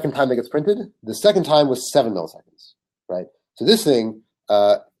be the second time that gets printed. The second time was 7 milliseconds, right? So this thing,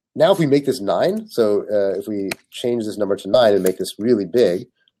 now if we make this 9, so if we change this number to 9 and make this really big,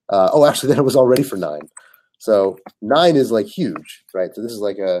 oh, actually, then it was already for 9. So 9 is like huge, right? So this is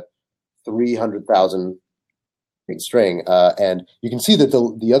like a 300,000 big string. And you can see that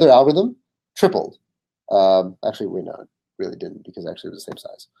the other algorithm tripled. Actually, wait, no, it really didn't, because actually it was the same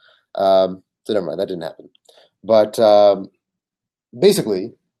size. So never mind, that didn't happen. But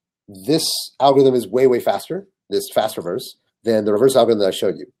basically, this algorithm is way, way faster, this fast reverse, than the reverse algorithm that I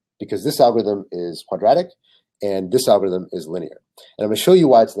showed you, because this algorithm is quadratic and this algorithm is linear. And I'm going to show you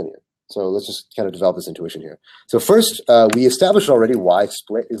why it's linear. So let's just kind of develop this intuition here. So first, we established already why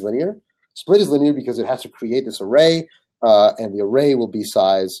split is linear. Split is linear because it has to create this array, and the array will be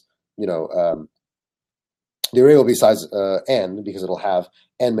size, the array will be size n, because it'll have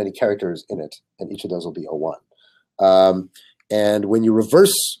n many characters in it, and each of those will be O1. And when you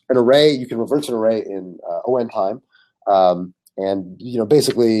reverse an array, you can reverse an array in O(n) time. And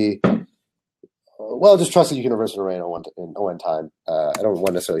basically, well, just trust that you can reverse an array in O(n) time. I don't want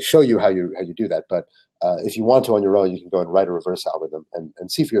to necessarily show you how you do that, but if you want to on your own, you can go and write a reverse algorithm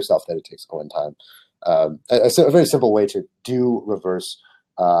and see for yourself that it takes O(n) time. A very simple way to do reverse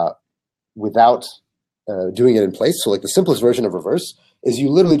without doing it in place. So like the simplest version of reverse is you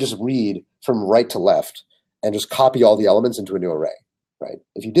literally just read from right to left and just copy all the elements into a new array, right?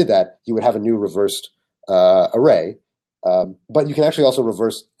 If you did that, you would have a new reversed array, but you can actually also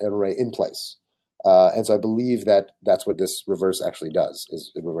reverse an array in place. And so I believe that that's what this reverse actually does,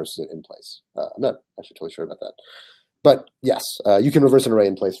 is it reverses it in place. I'm not actually totally sure about that. But yes, you can reverse an array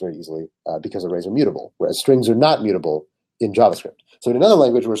in place very easily because arrays are mutable, whereas strings are not mutable in JavaScript. So in another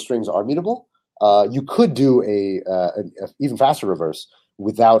language where strings are mutable, you could do an even faster reverse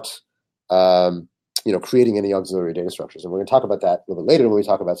without creating any auxiliary data structures. And we're going to talk about that a little bit later when we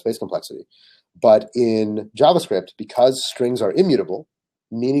talk about space complexity. But in JavaScript, because strings are immutable,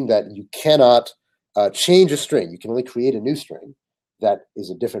 meaning that you cannot change a string, you can only create a new string that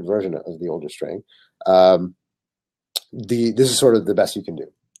is a different version of the older string. This is sort of the best you can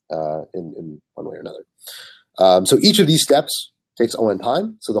do in one way or another. So each of these steps takes O(n)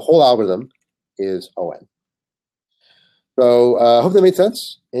 time. So the whole algorithm is O(n). So I hope that made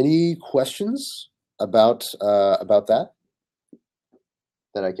sense. Any questions about that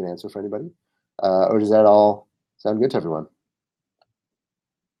I can answer for anybody? Or does that all sound good to everyone?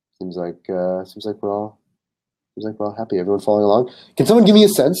 Seems like we're all happy. Everyone following along. Can someone give me a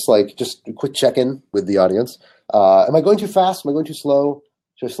sense, like just a quick check-in with the audience? Am I going too fast? Am I going too slow?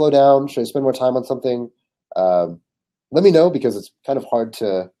 Should I slow down? Should I spend more time on something? Let me know, because it's kind of hard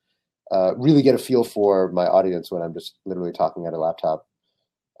to really get a feel for my audience when I'm just literally talking at a laptop.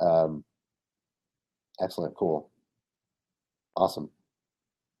 Excellent, cool, awesome.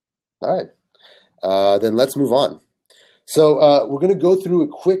 All right, then let's move on. So we're going to go through a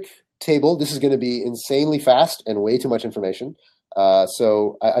quick table. This is going to be insanely fast and way too much information.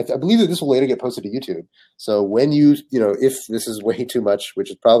 So I believe that this will later get posted to YouTube. So when if this is way too much,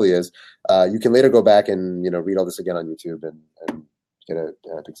 which it probably is, you can later go back and read all this again on YouTube and get a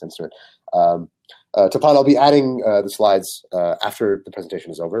big sense to it. Tapan, I'll be adding the slides after the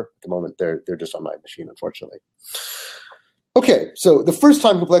presentation is over. At the moment, they're just on my machine, unfortunately. Okay, so the first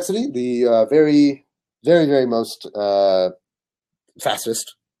time complexity, the very, very, very most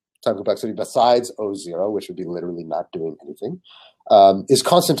fastest time complexity besides O0, which would be literally not doing anything, is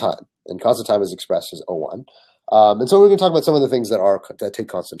constant time. And constant time is expressed as O1. And so we're going to talk about some of the things that take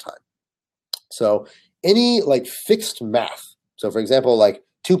constant time. So any like fixed math. So for example, like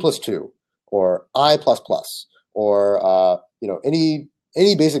 2 plus 2 or I plus plus, or any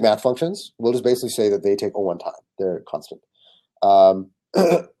basic math functions, we'll just basically say that they take O1 time. They're constant.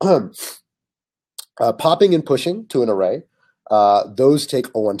 Popping and pushing to an array Those take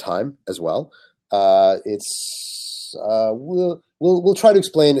O1 time as well. We'll try to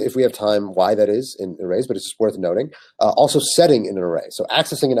explain if we have time why that is in arrays, but it's just worth noting. Also setting in an array. So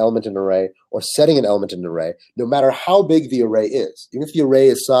accessing an element in an array or setting an element in an array, no matter how big the array is. Even if the array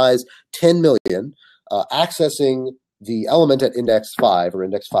is size 10 million, accessing the element at index 5 or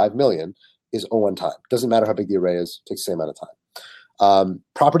index 5 million is O1 time. Doesn't matter how big the array is, it takes the same amount of time.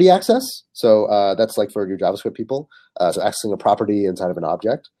 Property access, so that's like for your JavaScript people. So accessing a property inside of an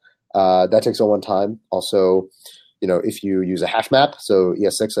object, that takes O1 time. Also, if you use a hash map, so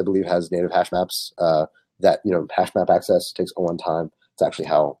ES6 I believe has native hash maps, that hash map access takes O1 time. It's actually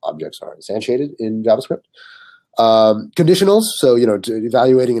how objects are instantiated in JavaScript. Conditionals, so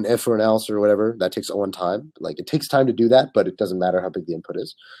evaluating an if or an else or whatever, that takes O1 time. Like it takes time to do that, but it doesn't matter how big the input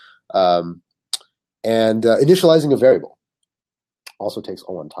is. And initializing a variable also takes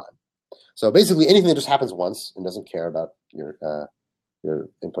O1 time. So basically anything that just happens once and doesn't care about your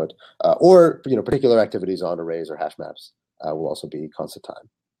input, or particular activities on arrays or hash maps will also be constant time.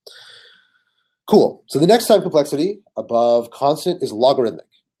 Cool. So the next time complexity above constant is logarithmic.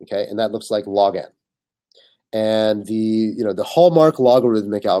 Okay, and that looks like log n. And the hallmark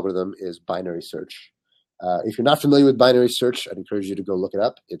logarithmic algorithm is binary search. If you're not familiar with binary search, I'd encourage you to go look it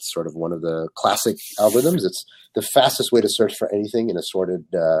up. It's sort of one of the classic algorithms. It's the fastest way to search for anything in a sorted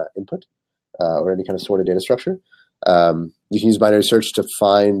input or any kind of sorted data structure. You can use binary search to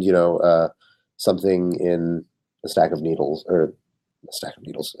find, something in a stack of needles or a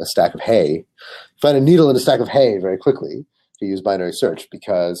stack of hay. Find a needle in a stack of hay very quickly if you use binary search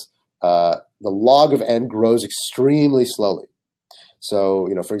because the log of n grows extremely slowly. So,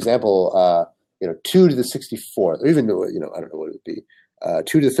 for example, 2 to the 64th, or even, I don't know what it would be.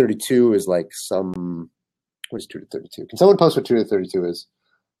 2 to the 32 is like what is 2 to 32? Can someone post what 2 to 32 is?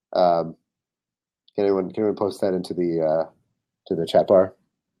 Can anyone post that into the to the chat bar?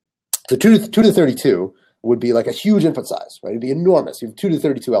 So 2 to 32 would be like a huge input size, right? It'd be enormous. You have 2 to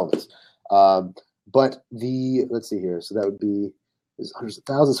 32 elements. But let's see here. So that would be hundreds of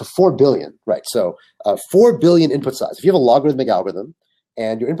thousands, so 4 billion, right? So 4 billion input size. If you have a logarithmic algorithm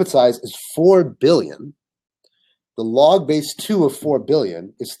and your input size is 4 billion, the log base 2 of 4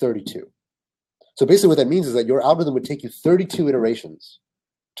 billion is 32. So basically what that means is that your algorithm would take you 32 iterations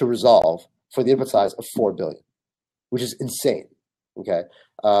to resolve for the input size of 4 billion, which is insane, okay?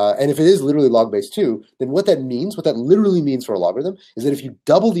 And if it is literally log base 2, then what that literally means for a logarithm is that if you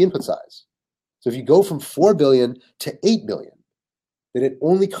double the input size, so if you go from 4 billion to 8 billion, then it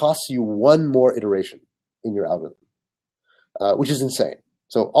only costs you one more iteration in your algorithm, which is insane.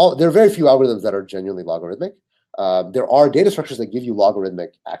 So there are very few algorithms that are genuinely logarithmic. There are data structures that give you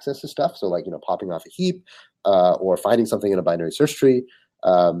logarithmic access to stuff. So like, popping off a heap or finding something in a binary search tree.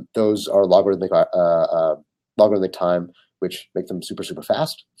 Those are logarithmic time, which make them super, super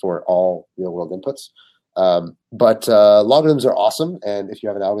fast for all real world inputs. But logarithms are awesome. And if you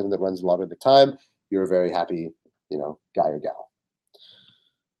have an algorithm that runs in logarithmic time, you're a very happy, guy or gal.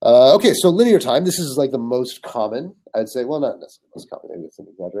 Okay, so linear time, this is like the most common, I'd say. Well, not necessarily most common, maybe it's an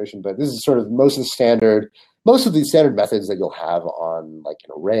exaggeration, but this is sort of most of the standard methods that you'll have on like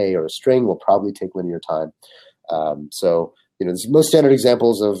an array or a string will probably take linear time. So, the most standard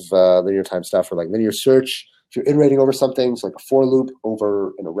examples of linear time stuff are like linear search. If you're iterating over something, so like a for loop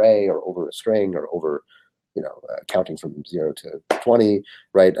over an array or over a string or over, counting from 0 to 20,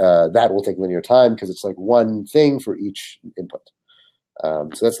 right? That will take linear time because it's like one thing for each input. So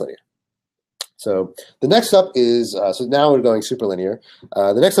that's linear. So the next up is, so now we're going super linear.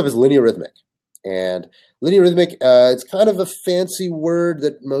 The next up is linear rhythmic. And linear rhythmic, it's kind of a fancy word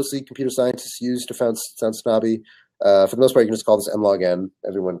that mostly computer scientists use to sound snobby. For the most part, you can just call this n log n.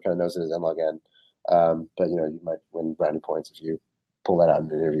 Everyone kind of knows it as n log n. But you might win brownie points if you pull that out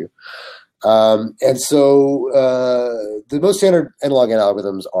in an interview. And so the most standard n log n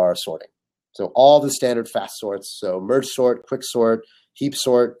algorithms are sorting. So all the standard fast sorts, so merge sort, quick sort, heap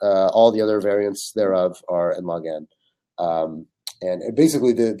sort, all the other variants thereof are n log n. And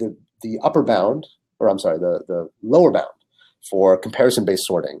basically the upper bound, or I'm sorry, the lower bound for comparison-based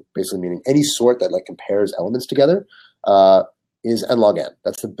sorting, basically meaning any sort that like compares elements together, is n log n.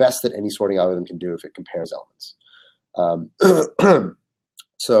 That's the best that any sorting algorithm can do if it compares elements.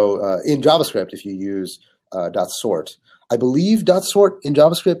 So in JavaScript, if you use .sort, I believe .sort in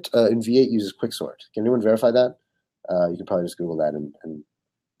JavaScript in V8 uses quicksort. Can anyone verify that? You can probably just Google that and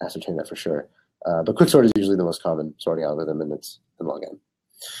ascertain that for sure. But quicksort is usually the most common sorting algorithm, and it's n log n.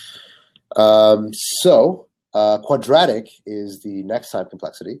 Quadratic is the next time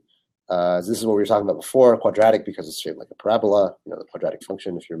complexity. This is what we were talking about before. Quadratic because it's shaped like a parabola. The quadratic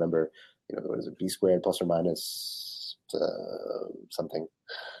function, if you remember, what is it, b squared plus or minus something.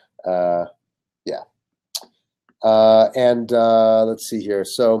 Yeah. Let's see here.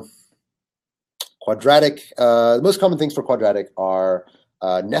 So quadratic, the most common things for quadratic are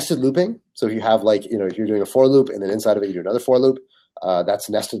nested looping. So if you have like, if you're doing a for loop and then inside of it you do another for loop, that's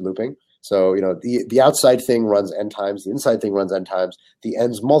nested looping. So, the outside thing runs n times, the inside thing runs n times, the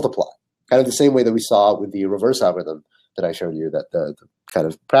ends multiply. Kind of the same way that we saw with the reverse algorithm that I showed you, that the kind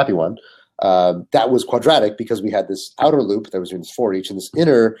of crappy one. That was quadratic because we had this outer loop that was doing this for each and this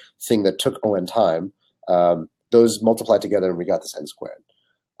inner thing that took O(n) time. Those multiplied together and we got this n squared.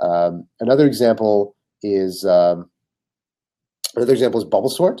 Another example is bubble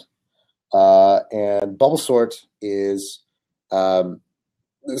sort. And bubble sort is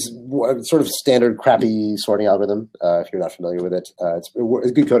this sort of standard crappy sorting algorithm. If you're not familiar with it, it's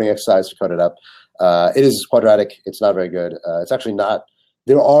a good coding exercise to code it up. It is quadratic. It's not very good. It's actually not.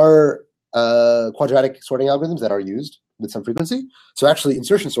 There are quadratic sorting algorithms that are used with some frequency. So actually,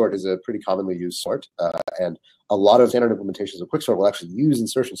 insertion sort is a pretty commonly used sort, and a lot of standard implementations of quicksort will actually use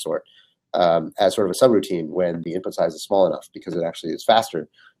insertion sort as sort of a subroutine when the input size is small enough, because it actually is faster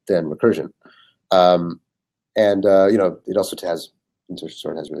than recursion. It also has, insertion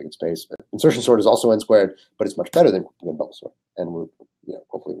sort has really good space. But insertion sort is also n squared, but it's much better than bubble sort. And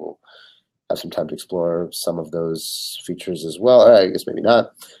hopefully we'll have some time to explore some of those features as well. I guess maybe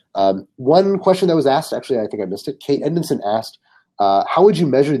not. One question that was asked, actually, I think I missed it. Kate Edmondson asked, how would you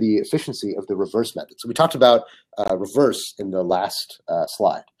measure the efficiency of the reverse method? So we talked about reverse in the last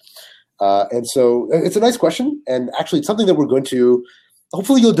slide. And so it's a nice question. And actually, it's something that we're going to,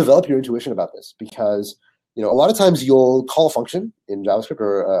 hopefully you'll develop your intuition about this, because a lot of times you'll call a function in JavaScript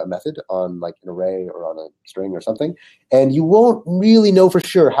or a method on like an array or on a string or something, and you won't really know for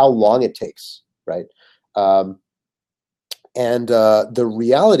sure how long it takes, right? The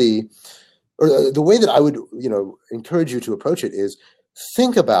reality, or the way that I would, encourage you to approach it is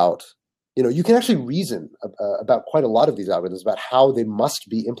think about, you can actually reason about quite a lot of these algorithms about how they must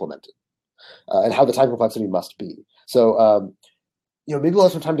be implemented and how the time complexity must be. So, maybe we'll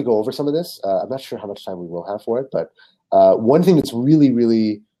have some time to go over some of this. I'm not sure how much time we will have for it, but one thing that's really,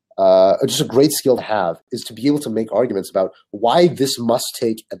 really just a great skill to have is to be able to make arguments about why this must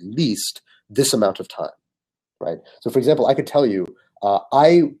take at least this amount of time, right? So, for example, I could tell you,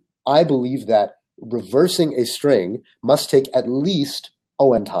 I believe that reversing a string must take at least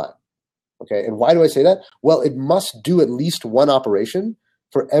O(n) time, okay? And why do I say that? Well, it must do at least one operation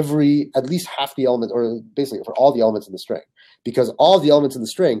for at least half the element, or basically for all the elements in the string, because all the elements in the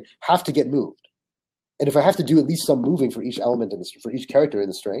string have to get moved. And if I have to do at least some moving for each element for each character in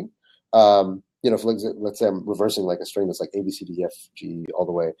the string, let's say I'm reversing like a string that's like A, B, C, D, F, G all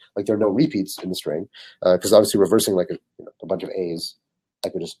the way, like there are no repeats in the string, because obviously reversing like a bunch of A's, I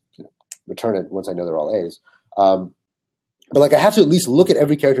could just return it once I know they're all A's. But like I have to at least look at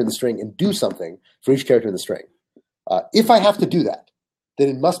every character in the string and do something for each character in the string. If I have to do that, then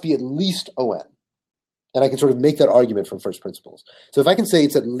it must be at least O(n). And I can sort of make that argument from first principles. So if I can say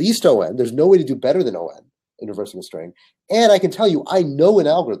it's at least O(n), there's no way to do better than O(n) in reversing a string. And I can tell you I know an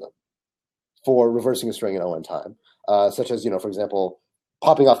algorithm for reversing a string in O(n) time, such as, for example,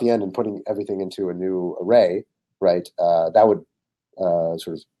 popping off the end and putting everything into a new array, right? That would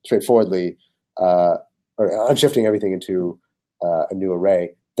sort of straightforwardly, or unshifting everything into a new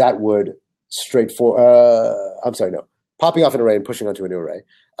array, that would popping off an array and pushing onto a new array,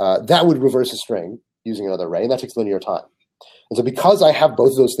 that would reverse a string using another array, and that takes linear time. And so because I have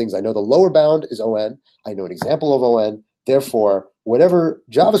both of those things, I know the lower bound is O(n), I know an example of O(n), therefore, whatever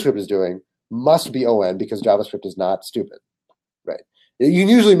JavaScript is doing must be O(n), because JavaScript is not stupid, right? You can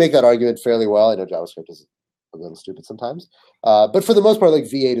usually make that argument fairly well. I know JavaScript is a little stupid sometimes, but for the most part, like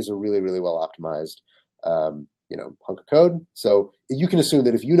V8 is a really, really well optimized hunk of code. So you can assume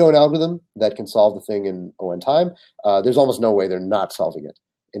that if you know an algorithm that can solve the thing in O(n) time, there's almost no way they're not solving it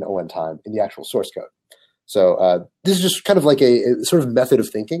in O(n) time in the actual source code. So this is just kind of like a sort of method of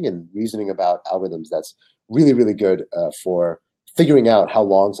thinking and reasoning about algorithms that's really, really good for figuring out how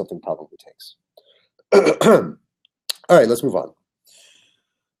long something probably takes. All right, let's move on.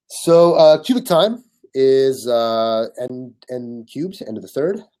 So cubic time is n cubed, n to the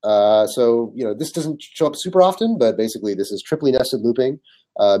third. So this doesn't show up super often, but basically this is triply nested looping.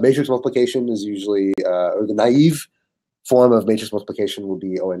 Matrix multiplication is usually, or the naive form of matrix multiplication will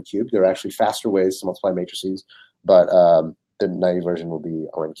be O(n) cubed. There are actually faster ways to multiply matrices, but the naive version will be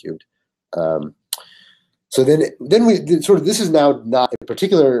O(n) cubed. So then we sort of, this is now not a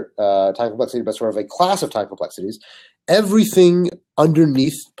particular time complexity, but sort of a class of time complexities. Everything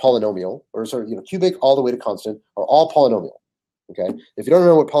underneath polynomial, or sort of cubic all the way to constant, are all polynomial, Okay, if you don't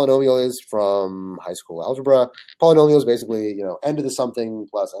remember what polynomial is from high school algebra, polynomial is basically, you know, n to the something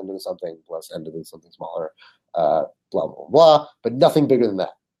plus n to the something plus n to the something smaller, blah, blah, blah, but nothing bigger than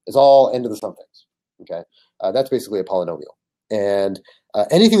that. It's all n to the somethings. Okay, that's basically a polynomial. And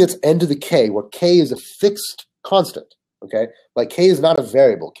anything that's n to the k, where k is a fixed constant, okay, like k is not a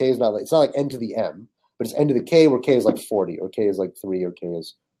variable. K is not like, it's not like n to the m, but it's n to the k, where k is like 40, or k is like 3, or k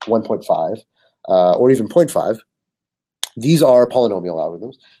is 1.5, or even 0.5. These are polynomial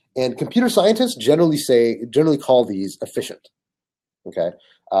algorithms, and computer scientists generally call these efficient. Okay,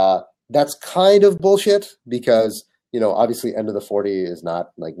 that's kind of bullshit because, you know, obviously n to the 40 is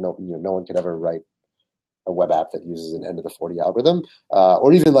not like, no one could ever write a web app that uses an n to the 40 algorithm,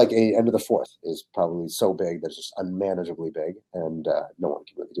 or even like a n to the fourth is probably so big that it's just unmanageably big, and no one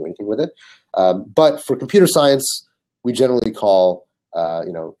can really do anything with it. But for computer science, we generally call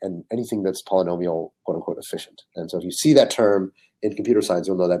and anything that's polynomial, quote unquote, efficient. And so if you see that term in computer science,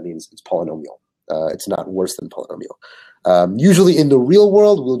 you'll know that means it's polynomial. It's not worse than polynomial. Usually in the real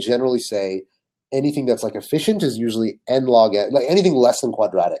world, we'll generally say anything that's like efficient is usually n log n. Like anything less than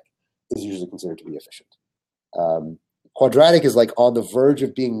quadratic is usually considered to be efficient. Quadratic is like on the verge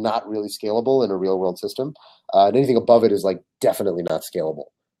of being not really scalable in a real world system. And anything above it is like definitely not scalable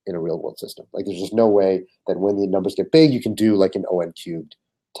in a real world system. Like there's just no way that when the numbers get big, you can do like an O(n) cubed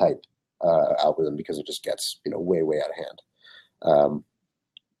type algorithm, because it just gets, you know, way out of hand.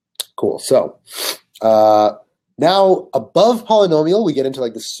 Cool. So now above polynomial, we get into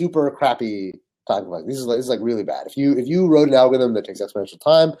like the super crappy time complexity. This is like really bad. If you wrote an algorithm that takes exponential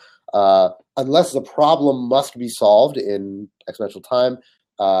time, unless the problem must be solved in exponential time,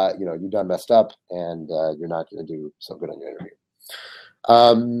 you done messed up, and you're not going to do so good on your interview.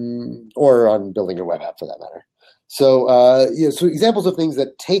 Or on building your web app for that matter. So, so examples of things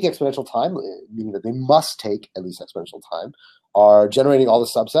that take exponential time, meaning that they must take at least exponential time, are generating all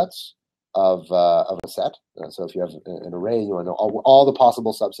the subsets of a set. So if you have an array, you want to know all the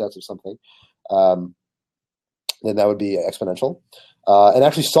possible subsets of something, then that would be exponential. And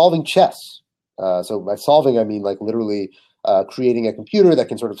actually solving chess. So by solving, I mean like literally creating a computer that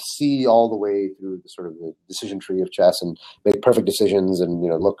can sort of see all the way through the sort of the decision tree of chess and make perfect decisions and,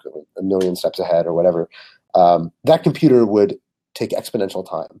 look a million steps ahead or whatever. That computer would take exponential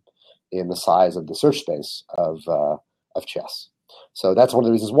time in the size of the search space of chess. So that's one of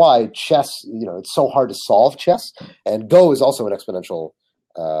the reasons why chess, it's so hard to solve chess, and Go is also an exponential.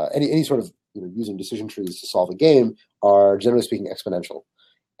 Any sort of using decision trees to solve a game are generally speaking exponential.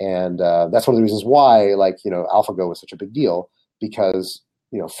 And that's one of the reasons why, AlphaGo is such a big deal, because,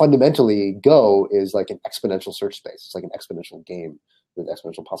 fundamentally Go is like an exponential search space. It's like an exponential game with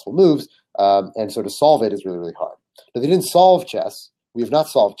exponential possible moves. And so to solve it is really, really hard. Now, they didn't solve chess. We have not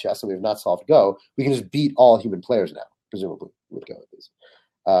solved chess, and we have not solved Go. We can just beat all human players now, presumably, with Go at least.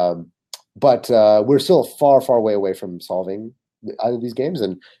 But we're still a far, far way away from solving either of these games,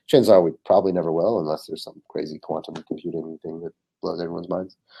 and chances are we probably never will, unless there's some crazy quantum computing thing that blows everyone's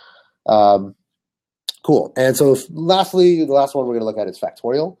minds. Cool. And so lastly, the last one we're going to look at is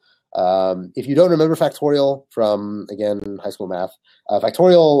factorial. If you don't remember factorial from, again, high school math,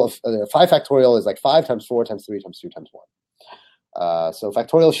 factorial of 5 factorial is like 5 times 4 times 3 times 2 times 1. So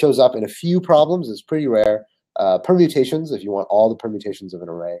factorial shows up in a few problems. It's pretty rare. Permutations, if you want all the permutations of an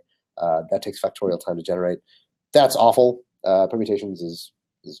array, that takes factorial time to generate. That's awful. Permutations is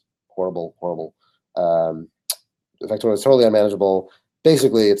horrible. Factorial is totally unmanageable.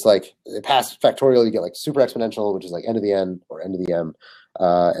 Basically, it's like past factorial, you get like super exponential, which is like n to the n or n to the m,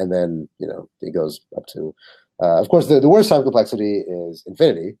 and then it goes up to. Of course, the worst time complexity is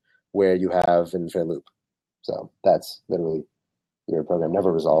infinity, where you have an infinite loop. So that's literally your program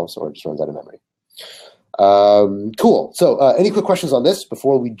never resolves or just runs out of memory. Cool. So any quick questions on this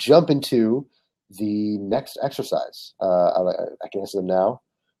before we jump into the next exercise? I can answer them now,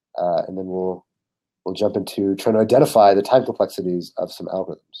 and then we'll jump into trying to identify the time complexities of some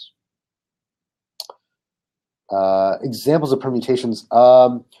algorithms. Examples of permutations.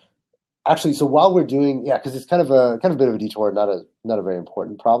 Actually, so while we're doing, because it's kind of a bit of a detour, not a very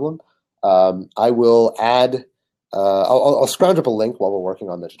important problem. I will add. I'll scrounge up a link while we're working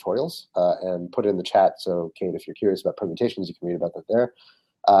on the tutorials and put it in the chat. So, Kate, if you're curious about permutations, you can read about that there.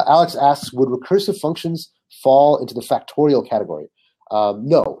 Alex asks, would recursive functions fall into the factorial category?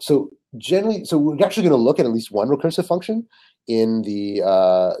 No. So generally, we're actually going to look at least one recursive function in the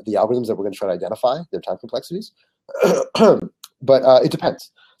algorithms that we're going to try to identify their time complexities. But it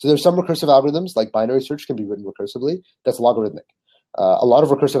depends. So there's some recursive algorithms, like binary search, can be written recursively. That's logarithmic. A lot of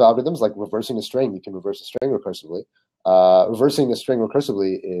recursive algorithms, like reversing a string, you can reverse a string recursively. Reversing a string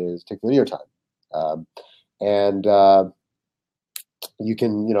recursively takes linear time. You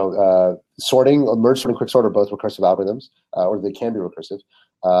can, sorting, merge sorting, quicksort are both recursive algorithms, or they can be recursive,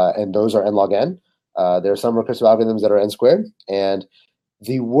 and those are n log n. There are some recursive algorithms that are n squared, and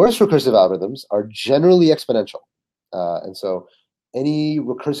the worst recursive algorithms are generally exponential. And so any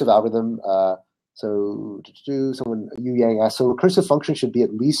recursive algorithm, someone, Yu Yang asked, so recursive function should be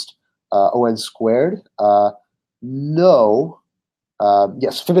at least on squared? No.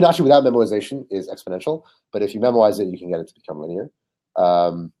 Yes, Fibonacci without memoization is exponential, but if you memorize it, you can get it to become linear.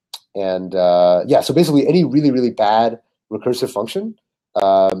 So basically any really, really bad recursive function,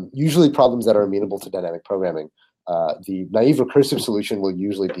 usually problems that are amenable to dynamic programming, the naive recursive solution will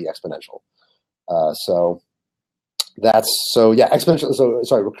usually be exponential.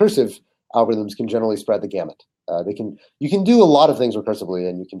 Recursive algorithms can generally spread the gamut. You can do a lot of things recursively,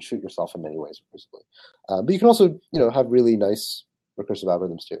 and you can shoot yourself in many ways recursively. But you can also, have really nice recursive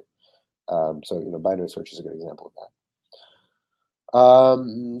algorithms too. Binary search is a good example of that.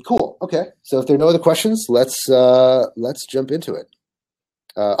 Cool. Okay. So if there are no other questions, let's jump into it.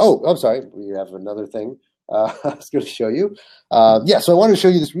 I'm sorry. We have another thing I was going to show you. So I wanted to show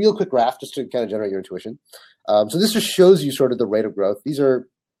you this real quick graph just to kind of generate your intuition. So this just shows you sort of the rate of growth. These are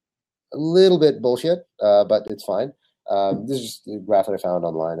a little bit bullshit, but it's fine. This is just a graph that I found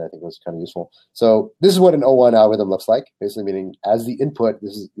online. I think it was kind of useful. So this is what an O1 algorithm looks like, basically meaning as the input,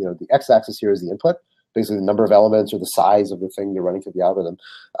 this is, the x-axis here is the input, basically the number of elements or the size of the thing you're running through the algorithm.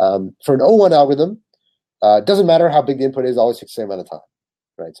 For an O1 algorithm, it doesn't matter how big the input is, always takes the same amount of time,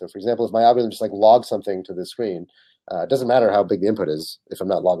 right? So for example, if my algorithm just like logs something to the screen, it doesn't matter how big the input is. If I'm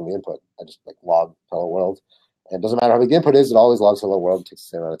not logging the input, I just like log hello world. And it doesn't matter how big the input is, it always logs hello world, it takes the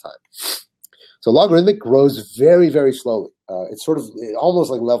same amount of time. So logarithmic grows very, very slowly. It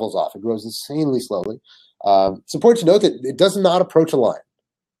almost like levels off. It grows insanely slowly. It's important to note that it does not approach a line.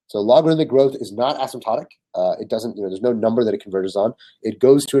 So logarithmic growth is not asymptotic. It doesn't, there's no number that it converges on. It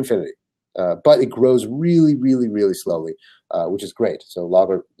goes to infinity, but it grows really, really, really slowly, which is great. So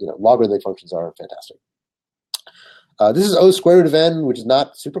logarithmic functions are fantastic. This is O square root of n, which is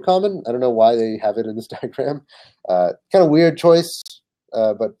not super common. I don't know why they have it in this diagram. Kind of weird choice,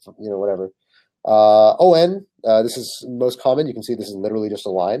 but whatever. On, this is most common. You can see this is literally just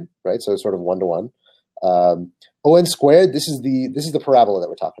a line, right? So it's sort of one-to-one. On squared, this is the parabola that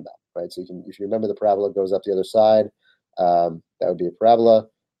we're talking about, right? So if you remember, the parabola goes up the other side. That would be a parabola,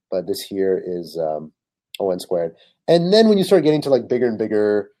 but this here is On squared. And then when you start getting to like bigger and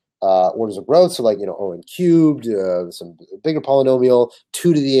bigger orders of growth, so like On cubed, some bigger polynomial,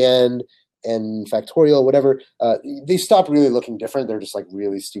 2 to the n factorial, whatever, they stop really looking different. They're just like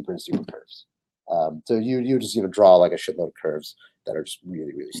really steeper and steeper curves. So you just draw like a shitload of curves that are just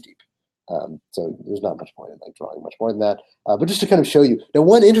really, really steep. So there's not much point in like drawing much more than that. But just to kind of show you, now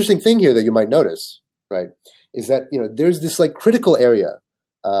one interesting thing here that you might notice, right, is that there's this like critical area,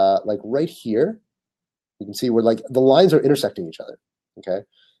 like right here. You can see where like the lines are intersecting each other. Okay,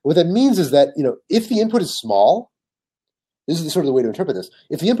 what that means is that if the input is small, this is sort of the way to interpret this.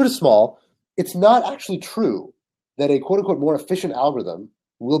 If the input is small, it's not actually true that a quote unquote more efficient algorithm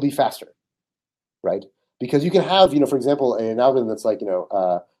will be faster. Right? Because you can have, for example, an algorithm that's like,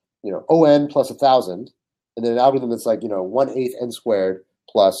 On plus 1,000, and then an algorithm that's like, 1/8 n squared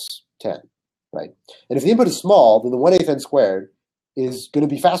plus 10, right? And if the input is small, then the 1/8 n squared is going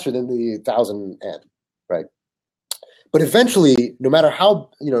to be faster than the 1,000 n, right? But eventually, no matter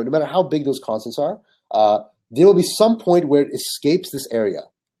how big those constants are, there will be some point where it escapes this area,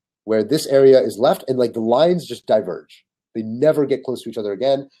 where this area is left, and like the lines just diverge. They never get close to each other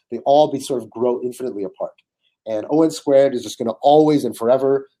again. They all sort of grow infinitely apart. And On squared is just going to always and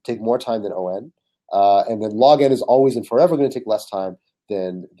forever take more time than On. And then log n is always and forever going to take less time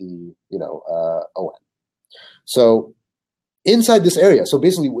than the On. So inside this area, so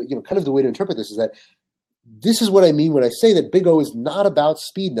basically, kind of the way to interpret this is that this is what I mean when I say that big O is not about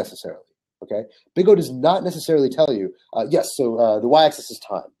speed necessarily. Okay, big O does not necessarily tell you. The y-axis is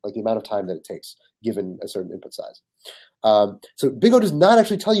time, like the amount of time that it takes given a certain input size. So big O does not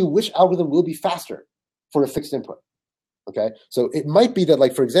actually tell you which algorithm will be faster for a fixed input. Okay, so it might be that,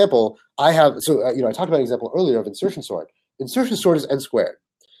 like, for example, I talked about an example earlier of insertion sort. Insertion sort is n squared.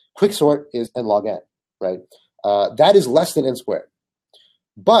 Quicksort is n log n, right? That is less than n squared.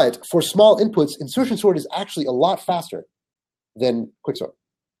 But for small inputs, insertion sort is actually a lot faster than quicksort.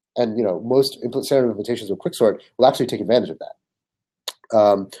 And most standard implementations of quicksort will actually take advantage of that.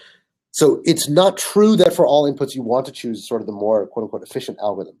 So it's not true that for all inputs you want to choose sort of the more quote unquote efficient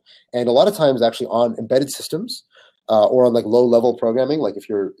algorithm. And a lot of times actually on embedded systems or on like low level programming, like if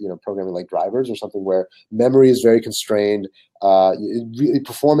you're programming like drivers or something where memory is very constrained,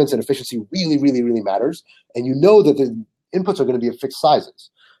 performance and efficiency really, really, really matters. And that inputs are going to be of fixed sizes.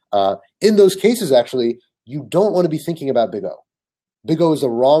 In those cases, actually, you don't want to be thinking about big O. Big O is the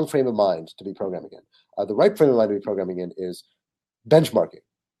wrong frame of mind to be programming in. The right frame of mind to be programming in is benchmarking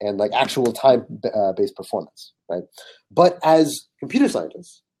and like actual time-based performance, right? But as computer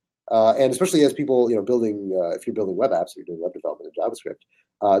scientists, and especially as people, building, if you're building web apps, or you're doing web development in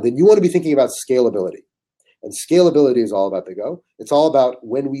JavaScript, then you want to be thinking about scalability. And scalability is all about big O. It's all about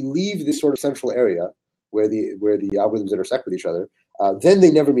when we leave this sort of central area where the algorithms intersect with each other, then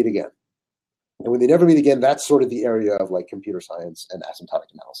they never meet again. And when they never meet again, that's sort of the area of like computer science and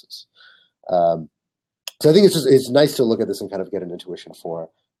asymptotic analysis. So I think it's nice to look at this and kind of get an intuition for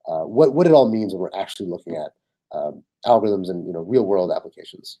what it all means when we're actually looking at algorithms and real world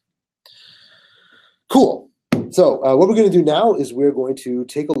applications. Cool. So what we're going to do now is we're going to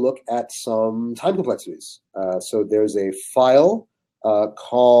take a look at some time complexities. So there's a file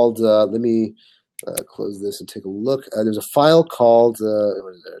called, let me close this and take a look. There's a file called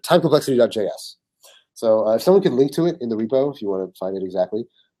timecomplexity.js. So if someone could link to it in the repo, if you want to find it exactly.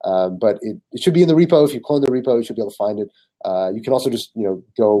 But it should be in the repo. If you clone the repo, you should be able to find it. You can also just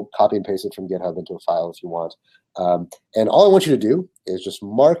go copy and paste it from GitHub into a file if you want. And all I want you to do is just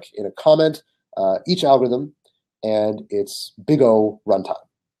mark in a comment each algorithm and its big O runtime.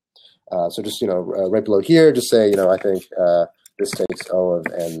 So just right below here, just say I think this takes O of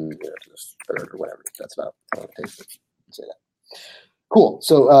n to the third or whatever. That's about how it takes it. Say that. Cool.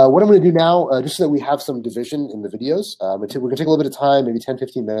 So what I'm going to do now, just so that we have some division in the videos, we're going to take a little bit of time, maybe 10,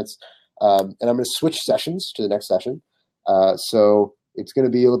 15 minutes, and I'm going to switch sessions to the next session. So it's going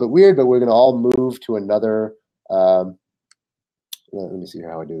to be a little bit weird, but we're going to all move to another, let me see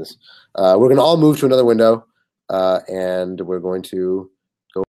how I do this. We're going to all move to another window, and we're going to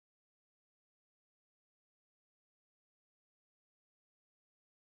go.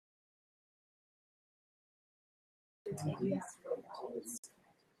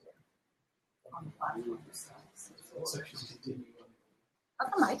 How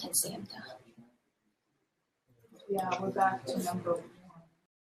come I can see him now? Yeah, we're back to number 1.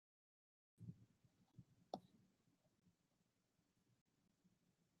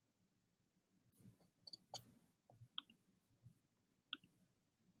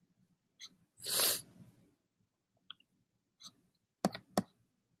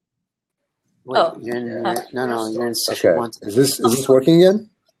 Wait, you're in, no, you're in session 1. Is this working again?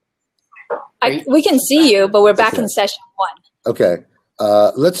 We can see you, but we're back in session 1. Okay.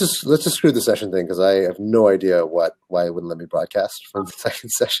 Let's just screw the session thing because I have no idea why it wouldn't let me broadcast from the second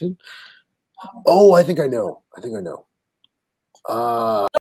session. Oh, I think I know.